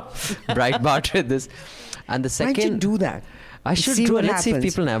Breitbart with this. And the second... Why don't you do that? I should do it. Let's see if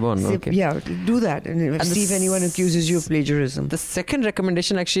people nab on. Okay. Yeah, do that and see if anyone accuses you of plagiarism. The second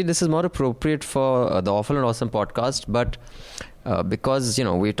recommendation, actually, this is more appropriate for the Awful and Awesome podcast, but because,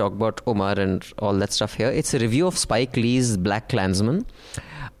 we talk about Omar and all that stuff here, it's a review of Spike Lee's Black Klansman.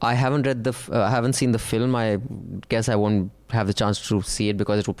 I haven't haven't seen the film. I guess I won't have the chance to see it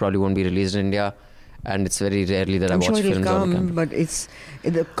because it probably won't be released in India. And it's very rarely that I watch films all the time. But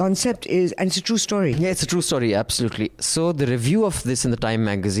the concept is, and it's a true story. Yeah, it's a true story, absolutely. So the review of this in the Time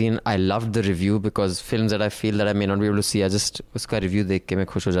magazine, I loved the review because films that I feel that I may not be able to see, I just uska review dekh ke main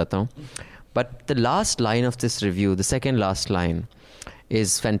khush ho jata hu. But the last line of this review, the second last line,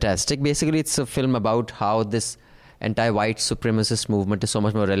 is fantastic. Basically, it's a film about how this anti-white supremacist movement is so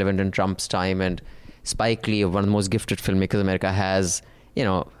much more relevant in Trump's time, and Spike Lee, one of the most gifted filmmakers America has,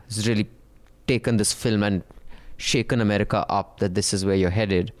 has really taken this film and shaken America up that this is where you're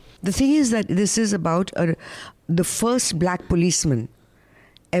headed. The thing is that this is about the first black policeman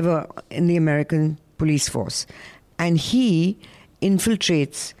ever in the American police force. And he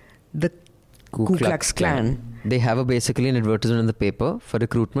infiltrates the Ku Klux Klan. They have basically an advertisement in the paper for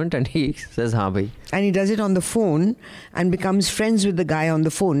recruitment, and he says, "Haan bhai." And he does it on the phone and becomes friends with the guy on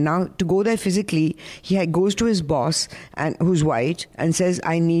the phone. Now, to go there physically, he goes to his boss, who's white, and says,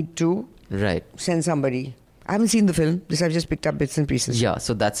 "I need to send somebody." I haven't seen the film. I've just picked up bits and pieces. Yeah,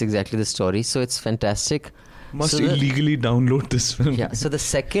 so that's exactly the story. So it's fantastic. Must illegally download this film. Yeah. So the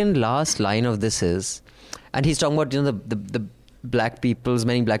second last line of this is, and he's talking about the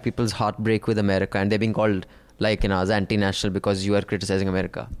many black people's heartbreak with America, and they're being called as anti-national because you are criticizing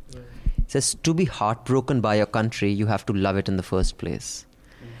America. Right. He says, to be heartbroken by your country, you have to love it in the first place.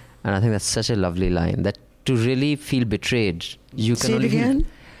 And I think that's such a lovely line, that to really feel betrayed, you can only... Say it again?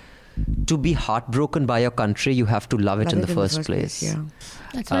 To be heartbroken by your country, you have to love it in the first place. Yeah.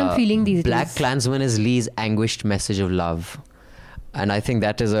 That's what I'm feeling these days. Black Klansman is Lee's anguished message of love. And I think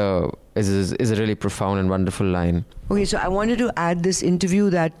that is a really profound and wonderful line. Okay, so I wanted to add this interview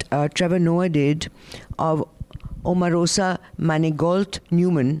that Trevor Noah did of Omarosa Manigault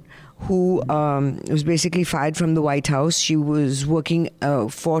Newman, who was basically fired from the White House. She was working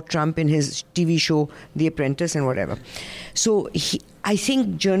for Trump in his TV show The Apprentice and whatever. So I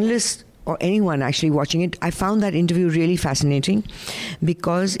think journalists or anyone actually watching it, I found that interview really fascinating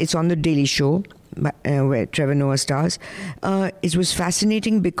because it's on The Daily Show, where Trevor Noah stars. It was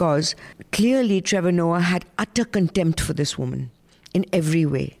fascinating because clearly Trevor Noah had utter contempt for this woman in every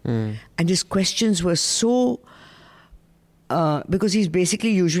way. And his questions were so... because he's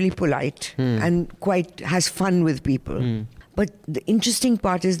basically usually polite and quite has fun with people. But the interesting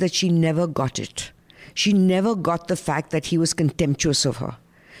part is that she never got it. She never got the fact that he was contemptuous of her.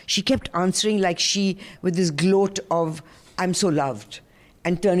 She kept answering with this gloat of, I'm so loved,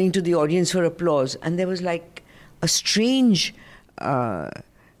 and turning to the audience for applause. And there was like a strange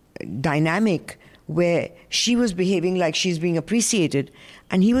dynamic where she was behaving like she's being appreciated,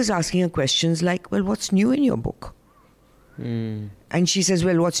 and he was asking her questions like, well, what's new in your book? And she says,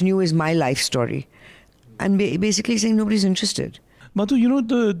 well, what's new is my life story. And basically saying nobody's interested. Madhu, you know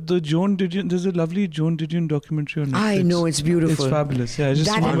the Joan Didion, there's a lovely Joan Didion documentary on Netflix. I know, it's beautiful. It's fabulous. Yeah, I just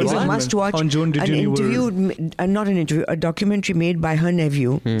that is a must-watch. On Joan Didion, a documentary made by her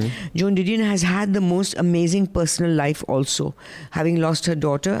nephew. Joan Didion has had the most amazing personal life also, having lost her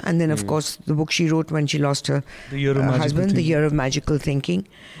daughter, and then of course the book she wrote when she lost her husband, The Year of Magical Thinking.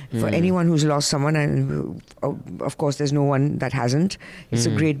 For anyone who's lost someone, and of course there's no one that hasn't. It's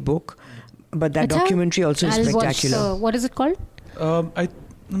a great book. But that documentary also is spectacular. What is it called? I'm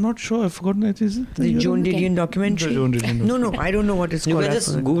not sure. I've forgotten. Is it the Joan Didion documentary? The Joan Didion No, I don't know what it's called. You can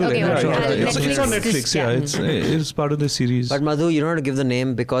just Google it. It's on Netflix. Yeah, it's part of the series. But Madhu, you don't have to give the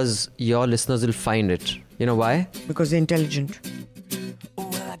name because your listeners will find it. You know why? Because they're intelligent.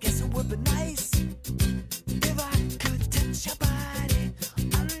 Well, I guess it would be nice if I could touch your body.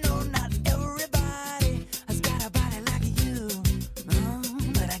 I know not everybody has got a body like you,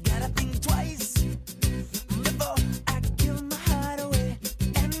 but I gotta think twice before I give my heart away.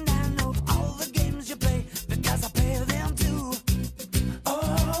 And I know all the games you play because I play them too.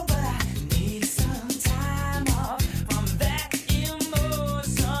 Oh, but I need some time off from that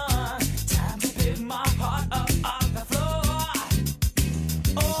emotion. Time to pick my heart up off the floor.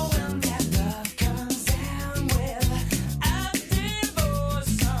 Oh, when that love comes down with a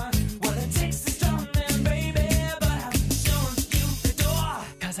devotion, well, it takes a strong man, baby, but I'm showing you the door.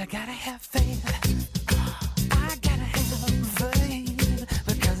 'Cause I gotta have faith. I gotta have faith.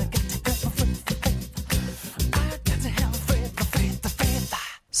 Because I got to go for faith. I got to have faith.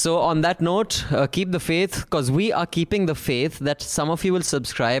 So on that note, keep the faith, because we are keeping the faith that some of you will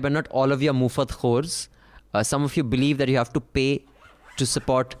subscribe and not all of you are Mufat Khors. Some of you believe that you have to pay to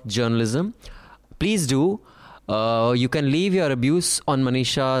support journalism. Please do. You can leave your abuse on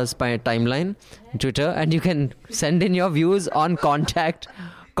Manisha's timeline, Twitter, and you can send in your views on contact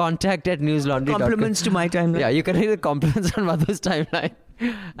at newslaundry.com. Compliments to my timeline. Yeah, you can read the compliments on Madhu's timeline.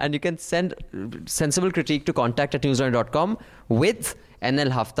 And you can send sensible critique to contact at newslaundry.com with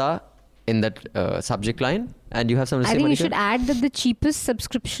NL Hafta in that subject line. And you have something to say, I think you Manisha? should add that the cheapest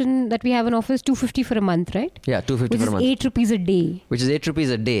subscription that we have on offer is $250 for a month, right? Yeah, $250 Which for is a month. ₹8 a day. Which is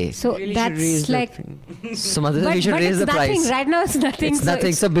 ₹8 a day. So Really should that's raise that like... thing. So Madhu, we should raise the it's nothing. price. Right now it's nothing. It's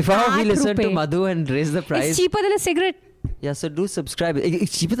nothing. So before we listen to ₹8. Madhu and raise the price. It's cheaper than a cigarette. Yeah, so do subscribe.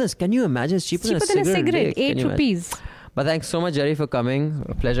 It's cheaper than, can you imagine? It's cheaper, Cheaper than a cigarette. Can you imagine? ₹8. But thanks so much, Jerry, for coming.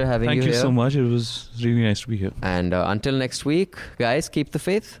 A pleasure having Thank you here. so much. It was really nice to be here. And until next week, guys, keep the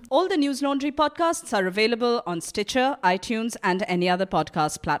faith. All the News Laundry podcasts are available on Stitcher, iTunes, and any other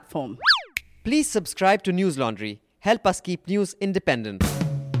podcast platform. Please subscribe to News Laundry. Help us keep news independent.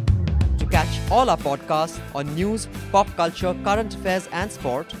 To catch all our podcasts on news, pop culture, current affairs, and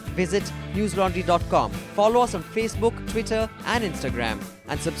sport, visit newslaundry.com. Follow us on Facebook, Twitter, and Instagram,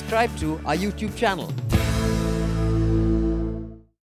 and subscribe to our YouTube channel.